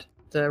hand.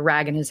 The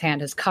rag in his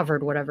hand has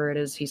covered whatever it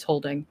is he's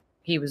holding.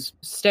 He was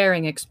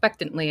staring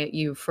expectantly at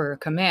you for a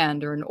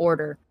command or an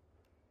order.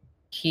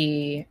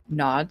 He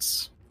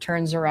nods,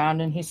 turns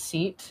around in his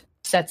seat,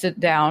 sets it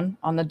down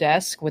on the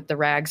desk with the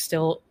rag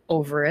still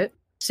over it,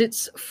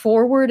 sits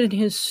forward in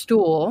his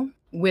stool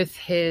with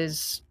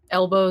his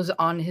elbows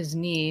on his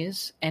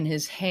knees and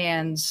his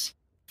hands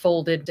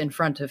folded in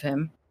front of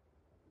him.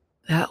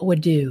 That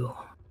would do.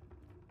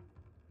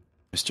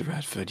 Mr.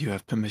 Radford, you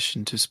have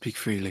permission to speak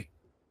freely.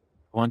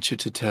 I want you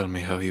to tell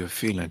me how you are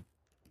feeling.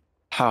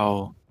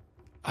 How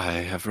I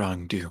have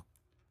wronged you.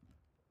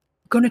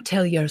 I'm gonna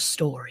tell you a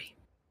story.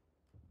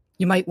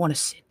 You might want to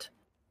sit.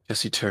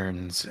 Jesse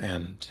turns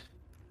and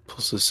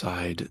pulls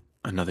aside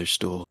another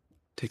stool,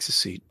 takes a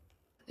seat.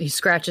 He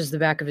scratches the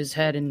back of his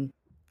head in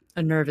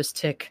a nervous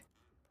tick.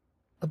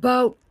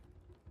 About,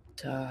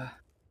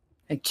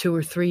 like 2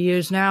 or 3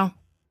 years now,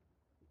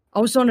 I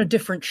was on a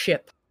different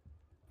ship,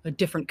 a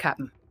different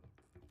captain.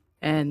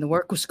 And the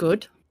work was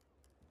good.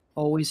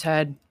 Always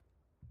had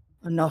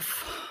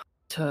enough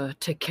to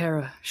take care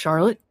of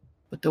Charlotte,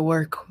 but the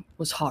work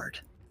was hard.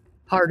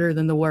 Harder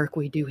than the work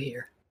we do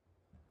here.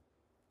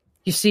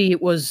 You see,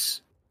 it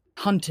was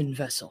hunting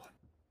vessel.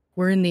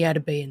 We're in the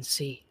Atabayan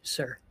Sea,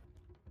 sir.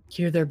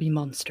 Here there be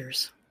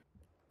monsters.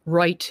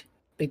 Right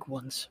big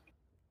ones.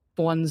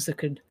 Ones that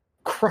could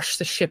crush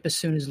the ship as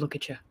soon as look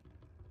at you.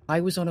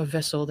 I was on a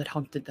vessel that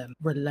hunted them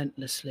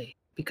relentlessly,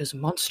 because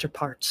monster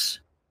parts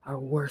are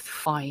worth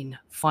fine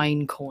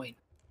coin.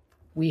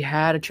 We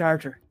had a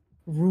charter.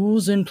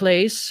 Rules in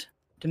place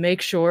to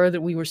make sure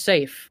that we were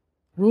safe.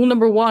 Rule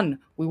number 1,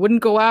 we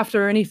wouldn't go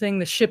after anything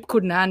the ship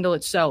couldn't handle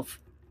itself.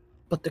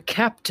 But the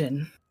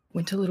captain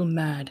went a little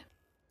mad.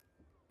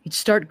 He'd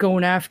start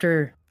going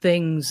after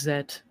things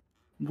that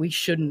we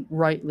shouldn't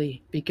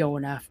rightly be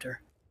going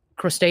after.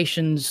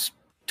 Crustaceans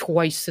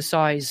twice the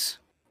size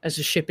as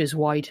the ship is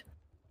wide.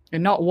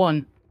 And not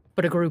one,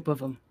 but a group of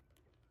them.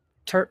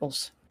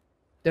 Turtles.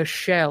 Their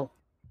shell.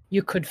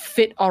 You could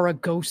fit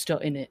Aragosta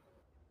in it.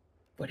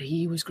 But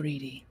he was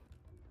greedy.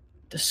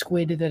 The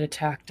squid that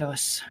attacked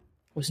us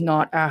was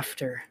not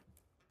after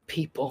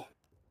people.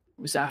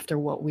 It was after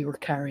what we were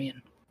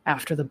carrying.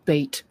 After the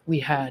bait we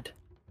had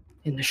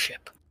in the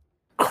ship.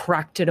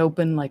 Cracked it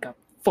open like a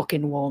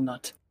fucking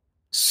walnut.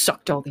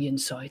 Sucked all the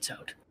insides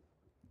out.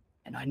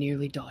 And I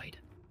nearly died.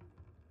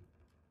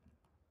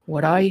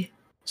 What I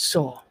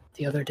saw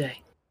the other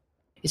day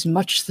is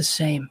much the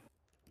same.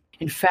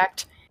 In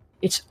fact,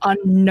 it's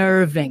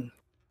unnerving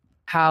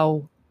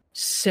how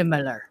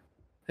similar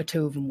the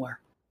two of them were.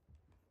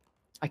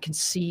 I can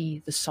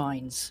see the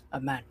signs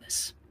of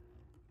madness.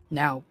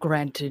 Now,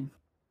 granted,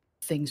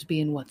 things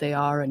being what they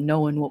are and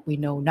knowing what we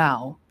know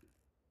now,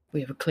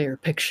 we have a clear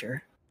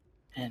picture.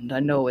 And I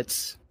know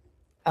it's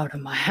out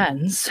of my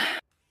hands.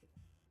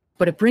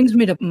 But it brings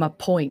me to my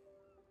point,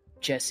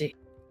 Jesse.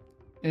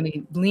 And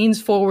he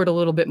leans forward a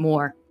little bit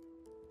more.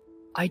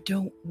 I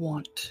don't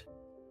want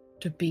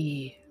to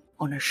be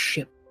on a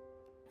ship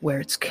where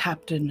its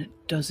captain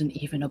doesn't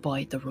even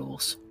abide the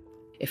rules.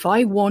 If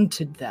I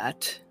wanted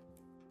that,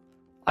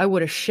 I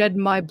would have shed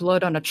my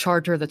blood on a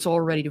charter that's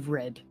already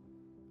red.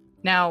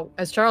 Now,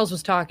 as Charles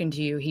was talking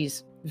to you,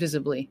 he's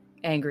visibly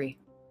angry.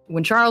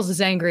 When Charles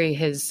is angry,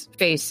 his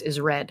face is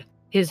red.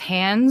 His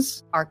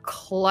hands are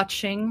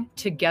clutching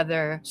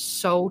together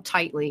so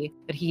tightly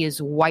that he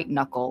is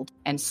white-knuckled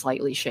and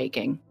slightly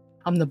shaking.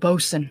 I'm the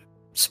bosun,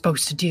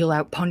 supposed to deal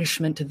out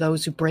punishment to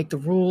those who break the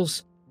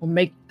rules or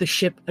make the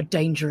ship a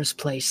dangerous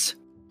place.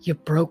 You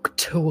broke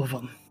 2 of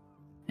them.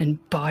 And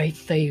by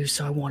Theus,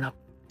 I want to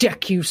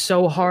deck you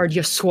so hard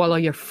you swallow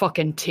your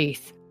fucking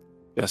teeth.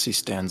 Jesse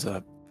stands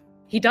up.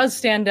 He does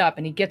stand up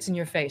and he gets in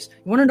your face.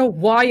 You want to know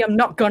why I'm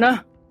not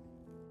gonna?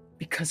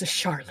 Because of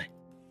Charlotte.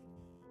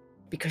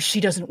 Because she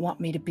doesn't want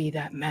me to be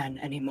that man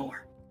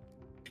anymore.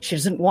 She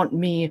doesn't want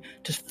me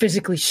to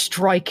physically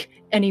strike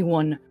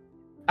anyone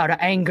out of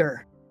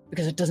anger,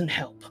 because it doesn't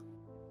help.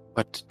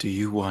 What do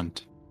you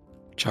want,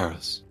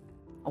 Charles?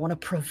 I want to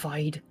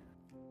provide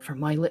for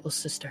my little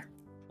sister.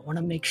 I want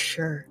to make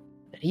sure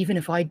that even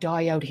if I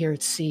die out here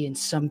at sea in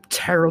some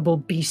terrible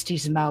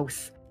beastie's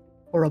mouth,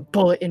 or a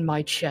bullet in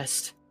my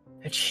chest,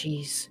 that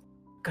she's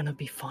gonna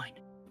be fine.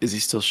 Is he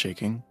still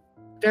shaking?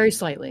 Very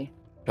slightly.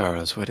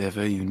 Charles,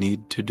 whatever you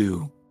need to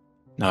do,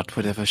 not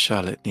whatever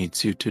Charlotte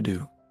needs you to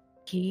do.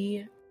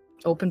 He,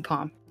 open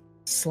palm,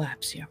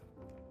 slaps you,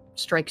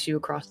 strikes you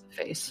across the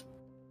face.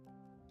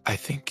 I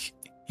think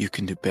you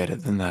can do better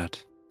than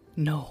that.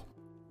 No,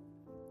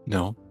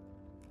 No?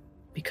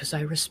 because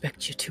I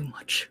respect you too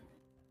much.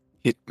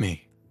 Hit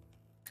me.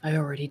 I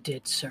already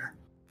did, sir.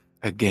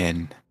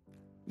 Again.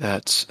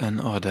 That's an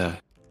order.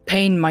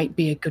 Pain might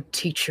be a good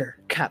teacher,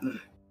 Captain,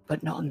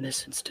 but not in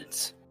this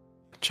instance.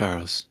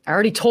 Charles. I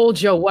already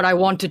told you what I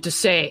wanted to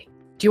say.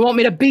 Do you want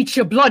me to beat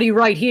you bloody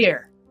right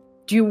here?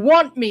 Do you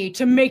want me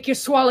to make you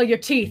swallow your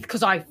teeth?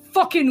 'Cause I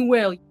fucking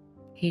will.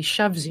 He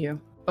shoves you,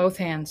 both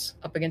hands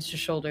up against your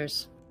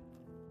shoulders.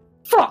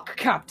 Fuck,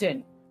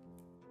 Captain!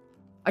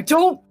 I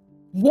don't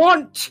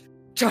want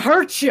to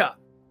hurt you,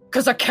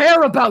 'cause I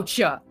care about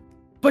you,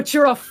 but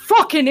you're a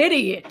fucking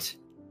idiot!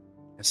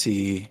 As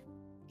he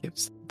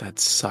Gives that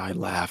sigh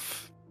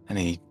laugh, and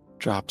he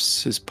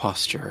drops his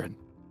posture. And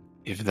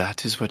if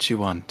that is what you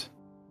want,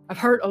 I've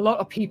hurt a lot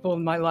of people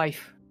in my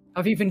life.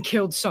 I've even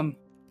killed some.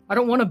 I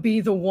don't want to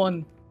be the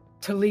one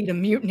to lead a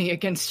mutiny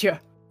against you.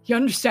 You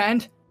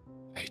understand?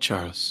 hey,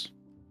 Charles.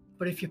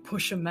 But if you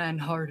push a man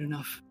hard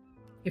enough,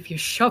 if you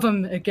shove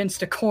him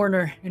against a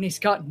corner and he's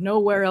got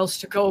nowhere else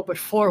to go but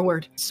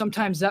forward,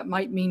 sometimes that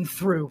might mean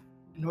through,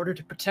 in order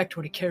to protect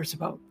what he cares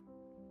about.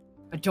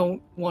 I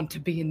don't want to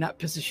be in that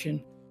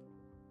position.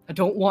 I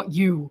don't want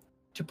you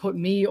to put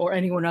me or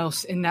anyone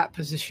else in that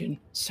position,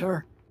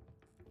 sir.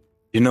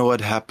 You know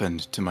what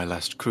happened to my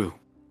last crew?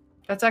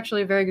 That's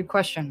actually a very good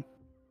question.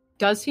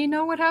 Does he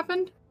know what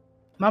happened?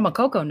 Mama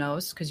Coco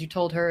knows, because you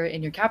told her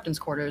in your captain's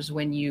quarters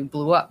when you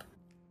blew up.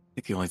 I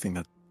think the only thing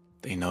that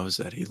they know is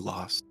that he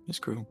lost his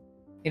crew.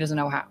 He doesn't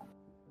know how.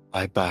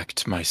 I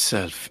backed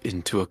myself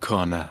into a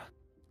corner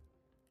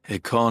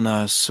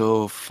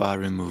so far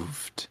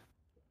removed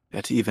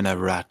that even a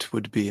rat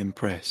would be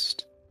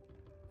impressed.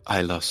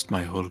 I lost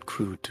my whole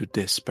crew to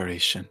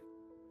desperation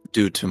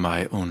due to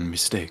my own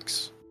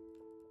mistakes.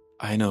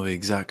 I know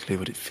exactly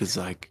what it feels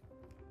like.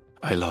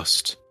 I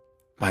lost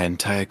my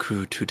entire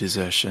crew to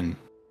desertion.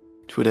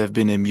 It would have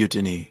been a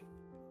mutiny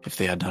if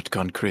they had not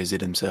gone crazy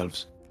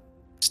themselves.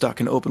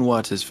 Stuck in open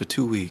waters for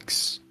 2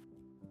 weeks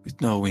with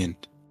no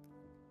wind.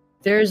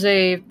 There's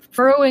a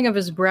furrowing of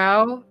his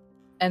brow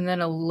and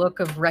then a look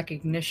of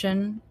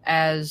recognition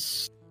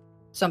as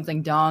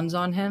something dawns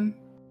on him.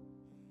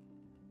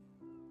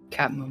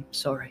 Captain, I'm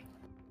sorry.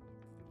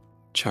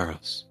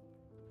 Charles,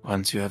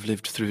 once you have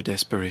lived through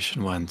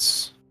desperation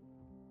once,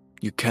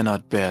 you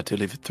cannot bear to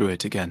live through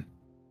it again.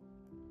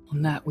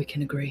 On that we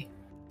can agree.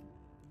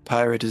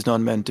 Pirate is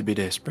not meant to be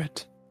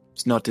desperate.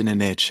 It's not in a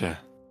nature.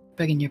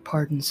 Begging your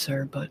pardon,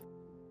 sir, but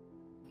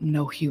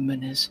no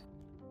human is.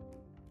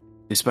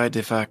 Despite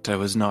the fact I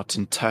was not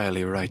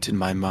entirely right in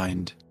my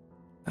mind,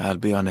 I'll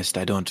be honest,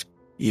 I don't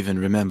even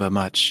remember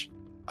much.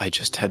 I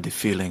just had the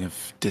feeling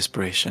of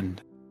desperation.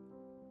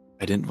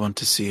 I didn't want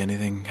to see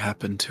anything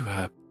happen to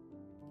her.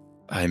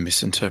 I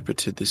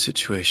misinterpreted the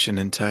situation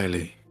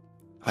entirely.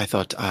 I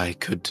thought I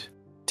could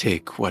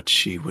take what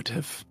she would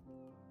have,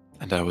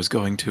 and I was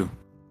going to.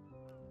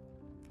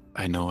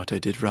 I know what I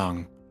did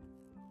wrong.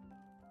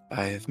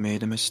 I have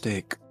made a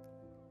mistake.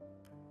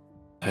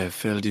 I have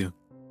failed you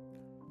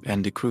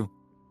and the crew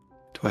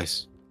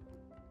twice.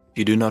 If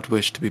you do not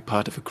wish to be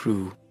part of a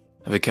crew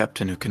of a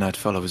captain who cannot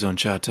follow his own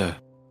charter,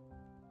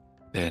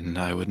 then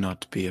I would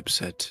not be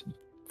upset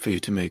for you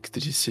to make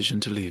the decision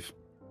to leave.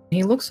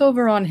 He looks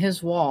over on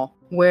his wall,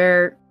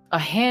 where a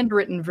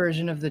handwritten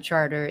version of the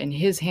charter in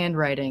his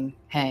handwriting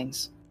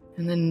hangs,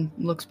 and then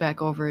looks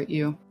back over at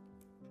you.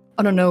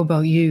 I don't know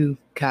about you,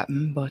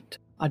 Captain, but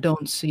I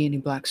don't see any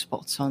black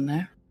spots on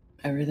there.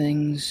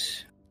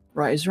 Everything's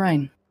right as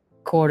rain,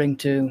 according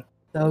to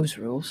those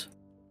rules.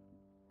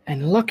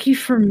 And lucky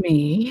for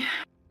me...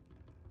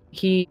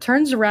 He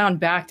turns around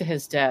back to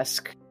his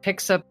desk,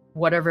 picks up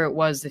whatever it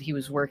was that he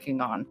was working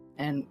on,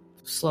 and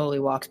slowly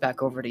walks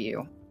back over to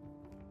you.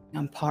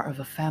 I'm part of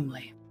a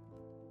family.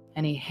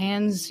 And he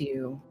hands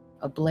you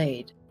a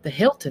blade. The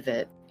hilt of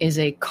it is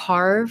a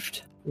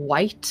carved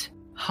white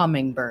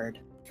hummingbird.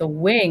 The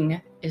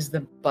wing is the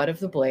butt of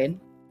the blade.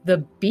 The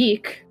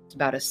beak is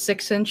about a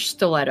 6-inch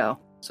stiletto,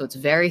 so it's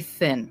very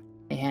thin.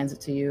 He hands it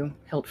to you,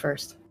 hilt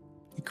first.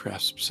 He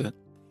grasps it.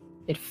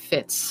 It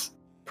fits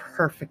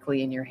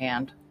perfectly in your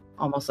hand,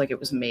 almost like it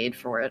was made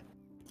for it.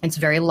 It's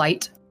very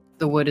light.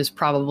 The wood is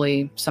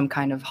probably some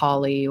kind of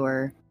holly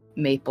or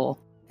maple.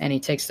 And he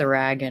takes the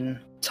rag and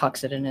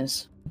tucks it in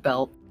his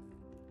belt.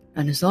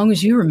 And as long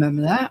as you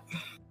remember that,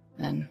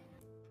 then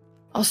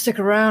I'll stick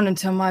around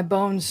until my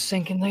bones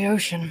sink in the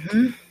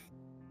ocean,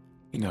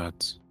 He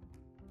nods.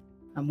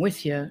 I'm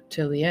with you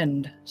till the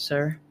end,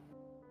 sir.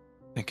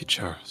 Thank you,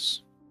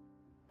 Charles.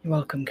 You're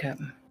welcome,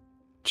 Captain.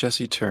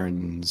 Jesse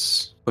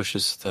turns,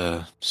 pushes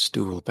the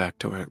stool back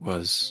to where it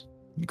was,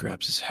 and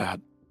grabs his hat,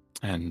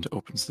 and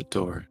opens the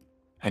door.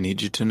 I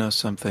need you to know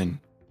something.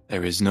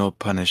 There is no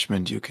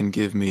punishment you can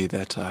give me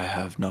that I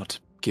have not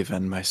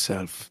given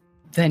myself.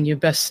 Then you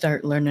best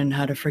start learning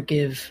how to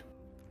forgive.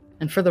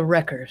 And for the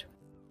record,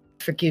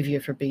 forgive you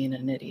for being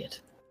an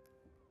idiot.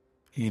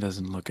 He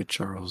doesn't look at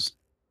Charles.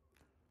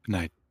 Good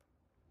night.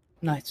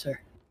 Night, sir.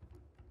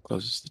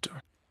 Closes the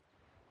door.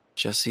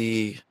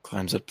 Jesse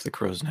climbs up to the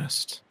crow's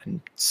nest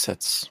and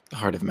sets the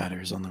heart of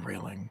matters on the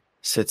railing.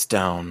 Sits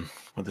down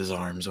with his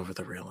arms over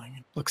the railing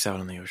and looks out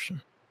on the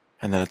ocean.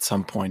 And then at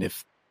some point,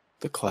 if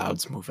the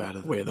clouds move out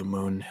of the way of the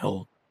moon,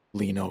 he'll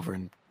lean over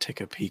and take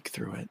a peek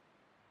through it,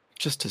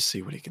 just to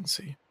see what he can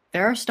see.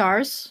 There are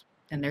stars,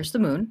 and there's the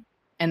moon,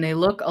 and they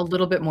look a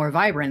little bit more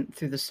vibrant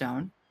through the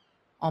stone,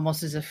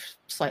 almost as if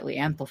slightly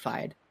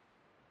amplified.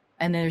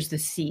 And there's the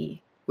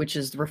sea, which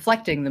is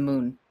reflecting the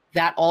moon.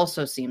 That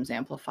also seems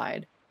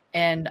amplified.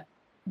 And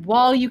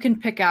while you can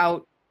pick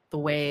out the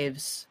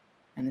waves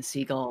and the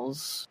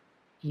seagulls,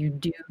 you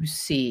do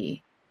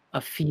see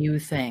a few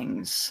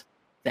things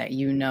that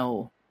you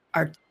know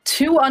are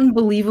too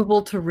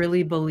unbelievable to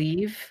really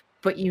believe,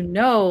 But you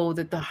know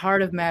that the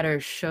heart of matter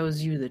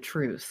shows you the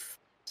truth.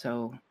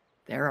 So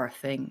there are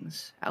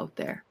things out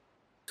there,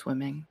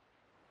 swimming,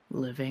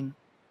 living,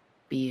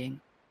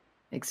 being,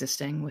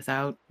 existing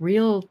without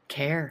real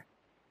care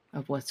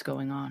of what's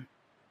going on.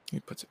 He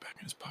puts it back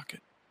in his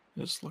pocket.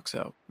 He just looks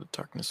out the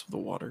darkness of the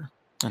water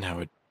and how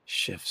it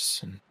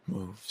shifts and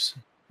moves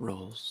and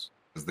rolls.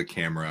 As the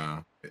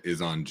camera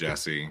is on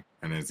Jesse,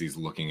 and as he's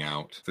looking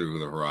out through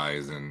the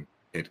horizon,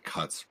 it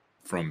cuts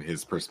from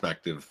his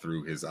perspective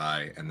through his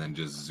eye and then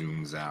just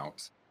zooms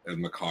out at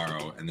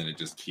Mucaro, and then it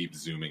just keeps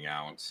zooming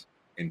out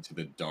into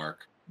the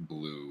dark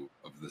blue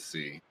of the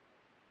sea.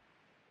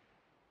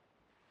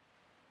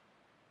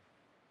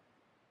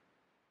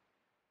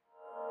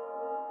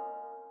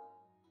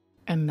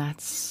 And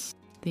that's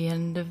the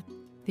end of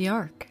the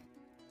arc.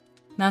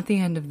 Not the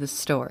end of the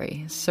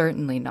story,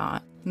 certainly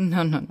not.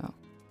 No.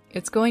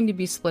 It's going to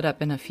be split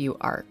up in a few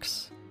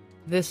arcs.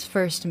 This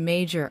first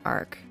major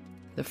arc,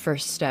 the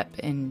first step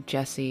in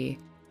Jesse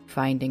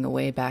finding a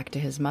way back to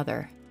his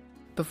mother.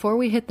 Before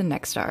we hit the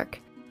next arc,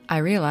 I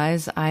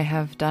realize I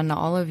have done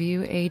all of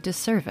you a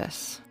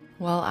disservice.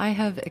 While I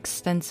have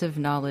extensive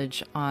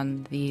knowledge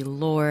on the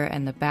lore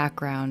and the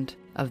background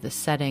of the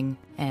setting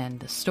and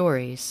the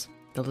stories,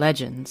 the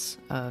legends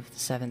of the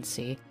Seventh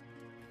Sea,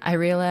 I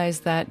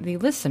realize that the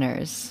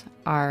listeners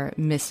are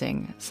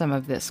missing some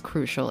of this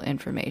crucial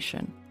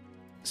information.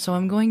 So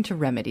I'm going to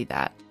remedy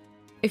that.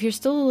 If you're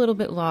still a little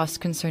bit lost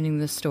concerning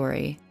the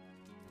story,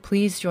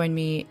 please join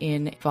me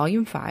in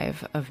Volume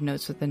 5 of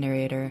Notes with the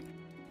Narrator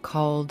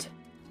called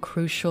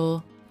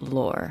Crucial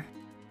Lore.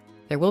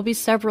 There will be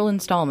several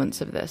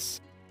installments of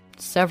this,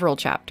 several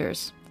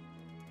chapters,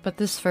 but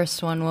this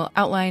first one will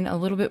outline a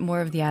little bit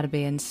more of the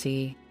Atabean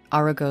Sea,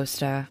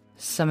 Aragosta,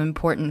 some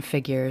important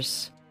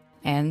figures,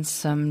 and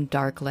some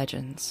dark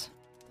legends,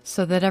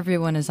 so that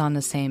everyone is on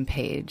the same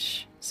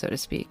page, so to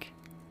speak.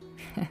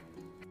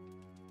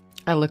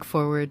 I look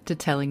forward to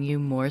telling you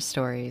more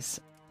stories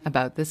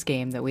about this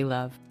game that we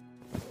love.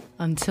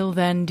 Until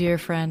then, dear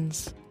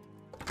friends,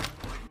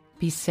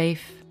 be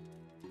safe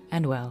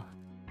and well.